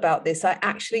thought about this, I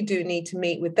actually do need to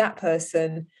meet with that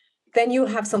person, then you'll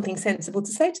have something sensible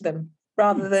to say to them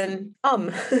rather than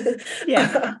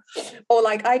yeah. Or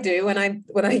like I do when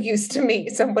I used to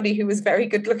meet somebody who was very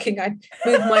good looking, I'd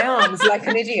move my arms like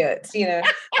an idiot, you know,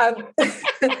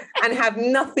 and have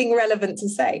nothing relevant to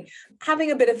say.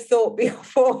 Having a bit of thought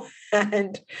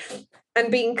beforehand and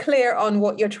being clear on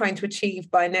what you're trying to achieve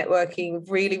by networking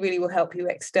really, really will help you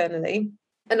externally.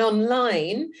 And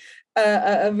online,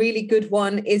 a really good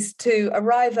one is to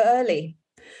arrive early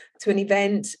to an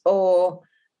event or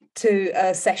to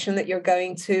a session that you're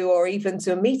going to, or even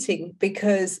to a meeting,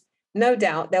 because no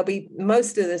doubt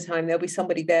most of the time there'll be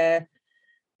somebody there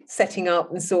setting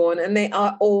up and so on, and they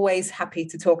are always happy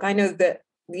to talk. I know that,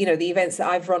 you know, the events that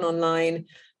I've run online,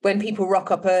 when people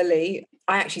rock up early,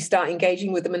 I actually start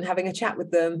engaging with them and having a chat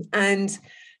with them. And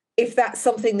if that's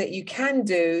something that you can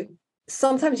do,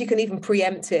 sometimes you can even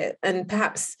preempt it. And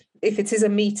perhaps if it is a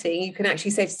meeting, you can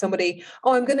actually say to somebody,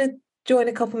 oh, I'm going to join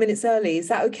a couple minutes early. Is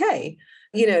that okay?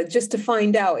 You know, just to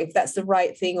find out if that's the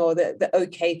right thing or the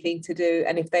okay thing to do.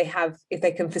 And if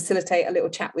they can facilitate a little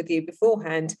chat with you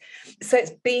beforehand. So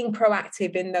it's being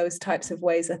proactive in those types of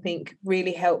ways, I think,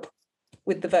 really help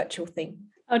with the virtual thing.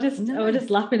 I was just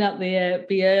laughing at the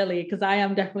be early because I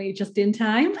am definitely just in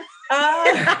time.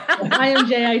 I am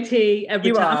JIT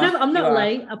every time. I'm not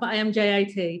late, but I am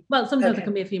JIT. Well, sometimes I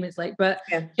can be a few minutes late, but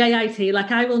JIT,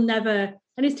 like I will never.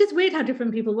 And it's just weird how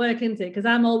different people work into it, because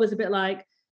I'm always a bit like,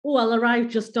 oh, I'll arrive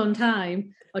just on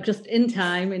time or just in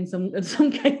time in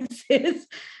some cases.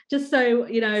 Just so,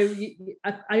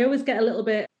 I always get a little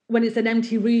bit, when it's an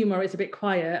empty room or it's a bit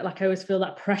quiet, like I always feel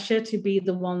that pressure to be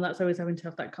the one that's always having to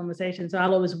have that conversation. So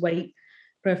I'll always wait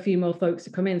for a few more folks to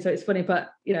come in. So it's funny,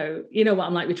 but you know what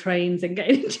I'm like with trains and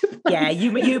getting into places. Yeah,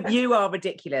 you are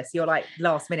ridiculous. You're like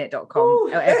lastminute.com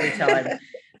every time.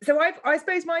 So I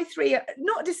suppose my three are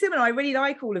not dissimilar. I really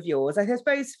like all of yours. I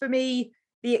suppose for me,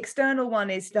 the external one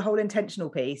is the whole intentional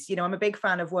piece. I'm a big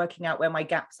fan of working out where my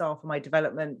gaps are for my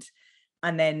development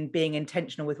and then being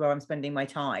intentional with where I'm spending my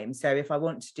time. So if I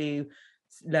want to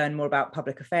learn more about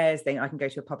public affairs, then I can go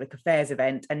to a public affairs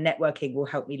event, and networking will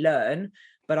help me learn,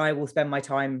 but I will spend my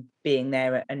time being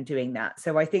there and doing that.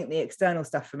 So I think the external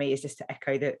stuff for me is just to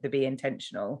echo the be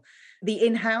intentional. The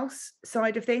in-house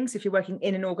side of things, if you're working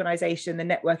in an organization, the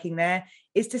networking there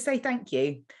is to say thank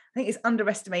you. I think it's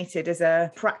underestimated as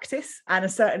a practice. And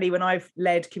certainly when I've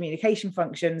led communication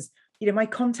functions, my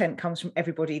content comes from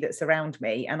everybody that's around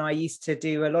me. And I used to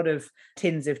do a lot of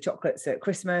tins of chocolates at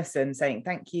Christmas and saying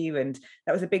thank you. And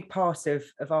that was a big part of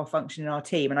our function in our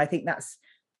team. And I think that's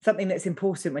something that's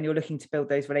important when you're looking to build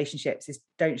those relationships, is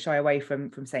don't shy away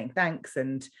from saying thanks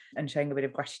and showing a bit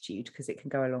of gratitude, because it can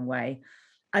go a long way.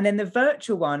 And then the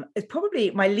virtual one is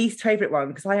probably my least favorite one,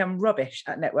 because I am rubbish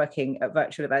at networking at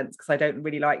virtual events because I don't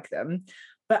really like them.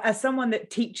 But as someone that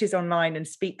teaches online and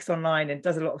speaks online and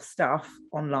does a lot of stuff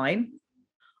online,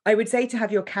 I would say to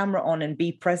have your camera on and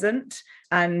be present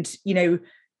and,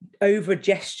 over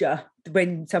gesture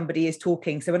when somebody is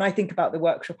talking. So when I think about the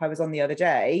workshop I was on the other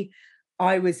day,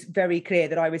 I was very clear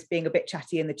that I was being a bit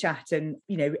chatty in the chat and,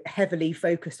 heavily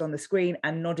focused on the screen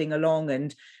and nodding along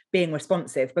and being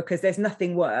responsive, because there's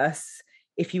nothing worse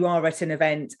if you are at an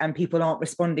event and people aren't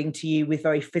responding to you with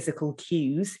very physical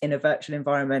cues in a virtual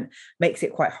environment. Makes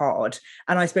it quite hard.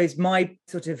 And I suppose my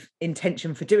sort of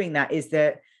intention for doing that is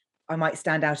that I might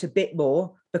stand out a bit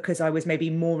more because I was maybe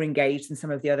more engaged than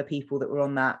some of the other people that were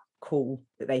on that call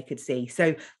that they could see.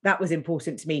 So that was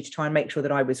important to me, to try and make sure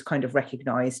that I was kind of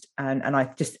recognized. And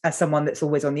I just, as someone that's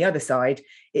always on the other side,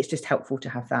 it's just helpful to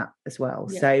have that as well.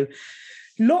 Yeah. So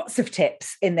lots of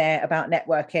tips in there about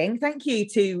networking. Thank you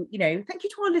to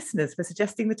our listeners for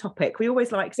suggesting the topic. We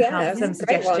always like to have some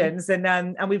suggestions,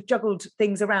 and we've juggled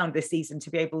things around this season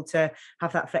to be able to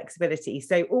have that flexibility.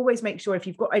 So always make sure, if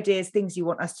you've got ideas, things you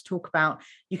want us to talk about,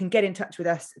 you can get in touch with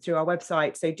us through our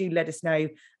website. So do let us know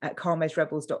at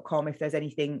calmedrebels.com if there's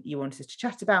anything you want us to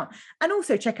chat about. And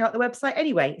also check out the website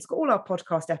anyway. It's got all our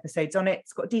podcast episodes on it.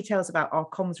 It's got details about our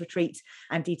comms retreat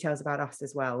and details about us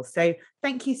as well. So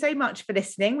thank you so much for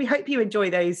listening. We hope you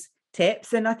enjoy those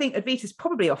tips, and I think Advita's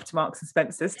probably off to Marks and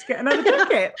Spencer's to get another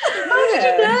jacket. How did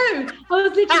you know? I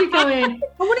was literally going,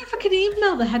 I wonder if I could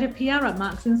email the head of PR at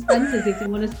Marks and Spencer's if they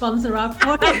want to sponsor our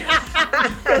product.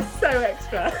 That's so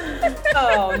extra.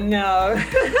 Oh no.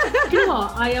 You know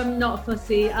what? I am not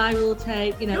fussy. I will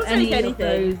take, any of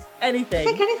those. Anything.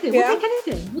 Take anything. Yeah.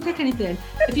 We'll take anything.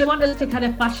 If you want us to kind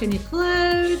of fashion your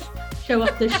clothes, show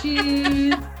off the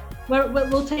shoes,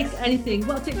 we'll take anything.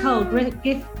 What's it called?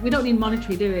 Gift. We don't need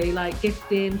monetary, do we? Like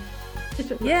gifting.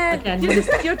 Again,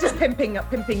 you're just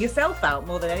pimping yourself out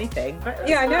more than anything. But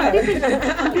yeah, I know.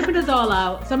 I'm pimping us all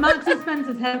out. So Marks and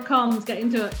Spencer's head of comms, get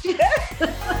in touch.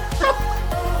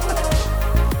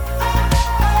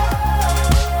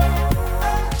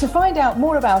 To find out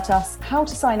more about us, how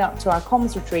to sign up to our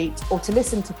comms retreat, or to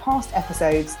listen to past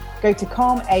episodes, go to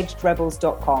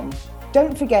calmedgedrebels.com.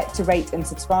 Don't forget to rate and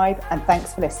subscribe, and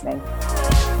thanks for listening.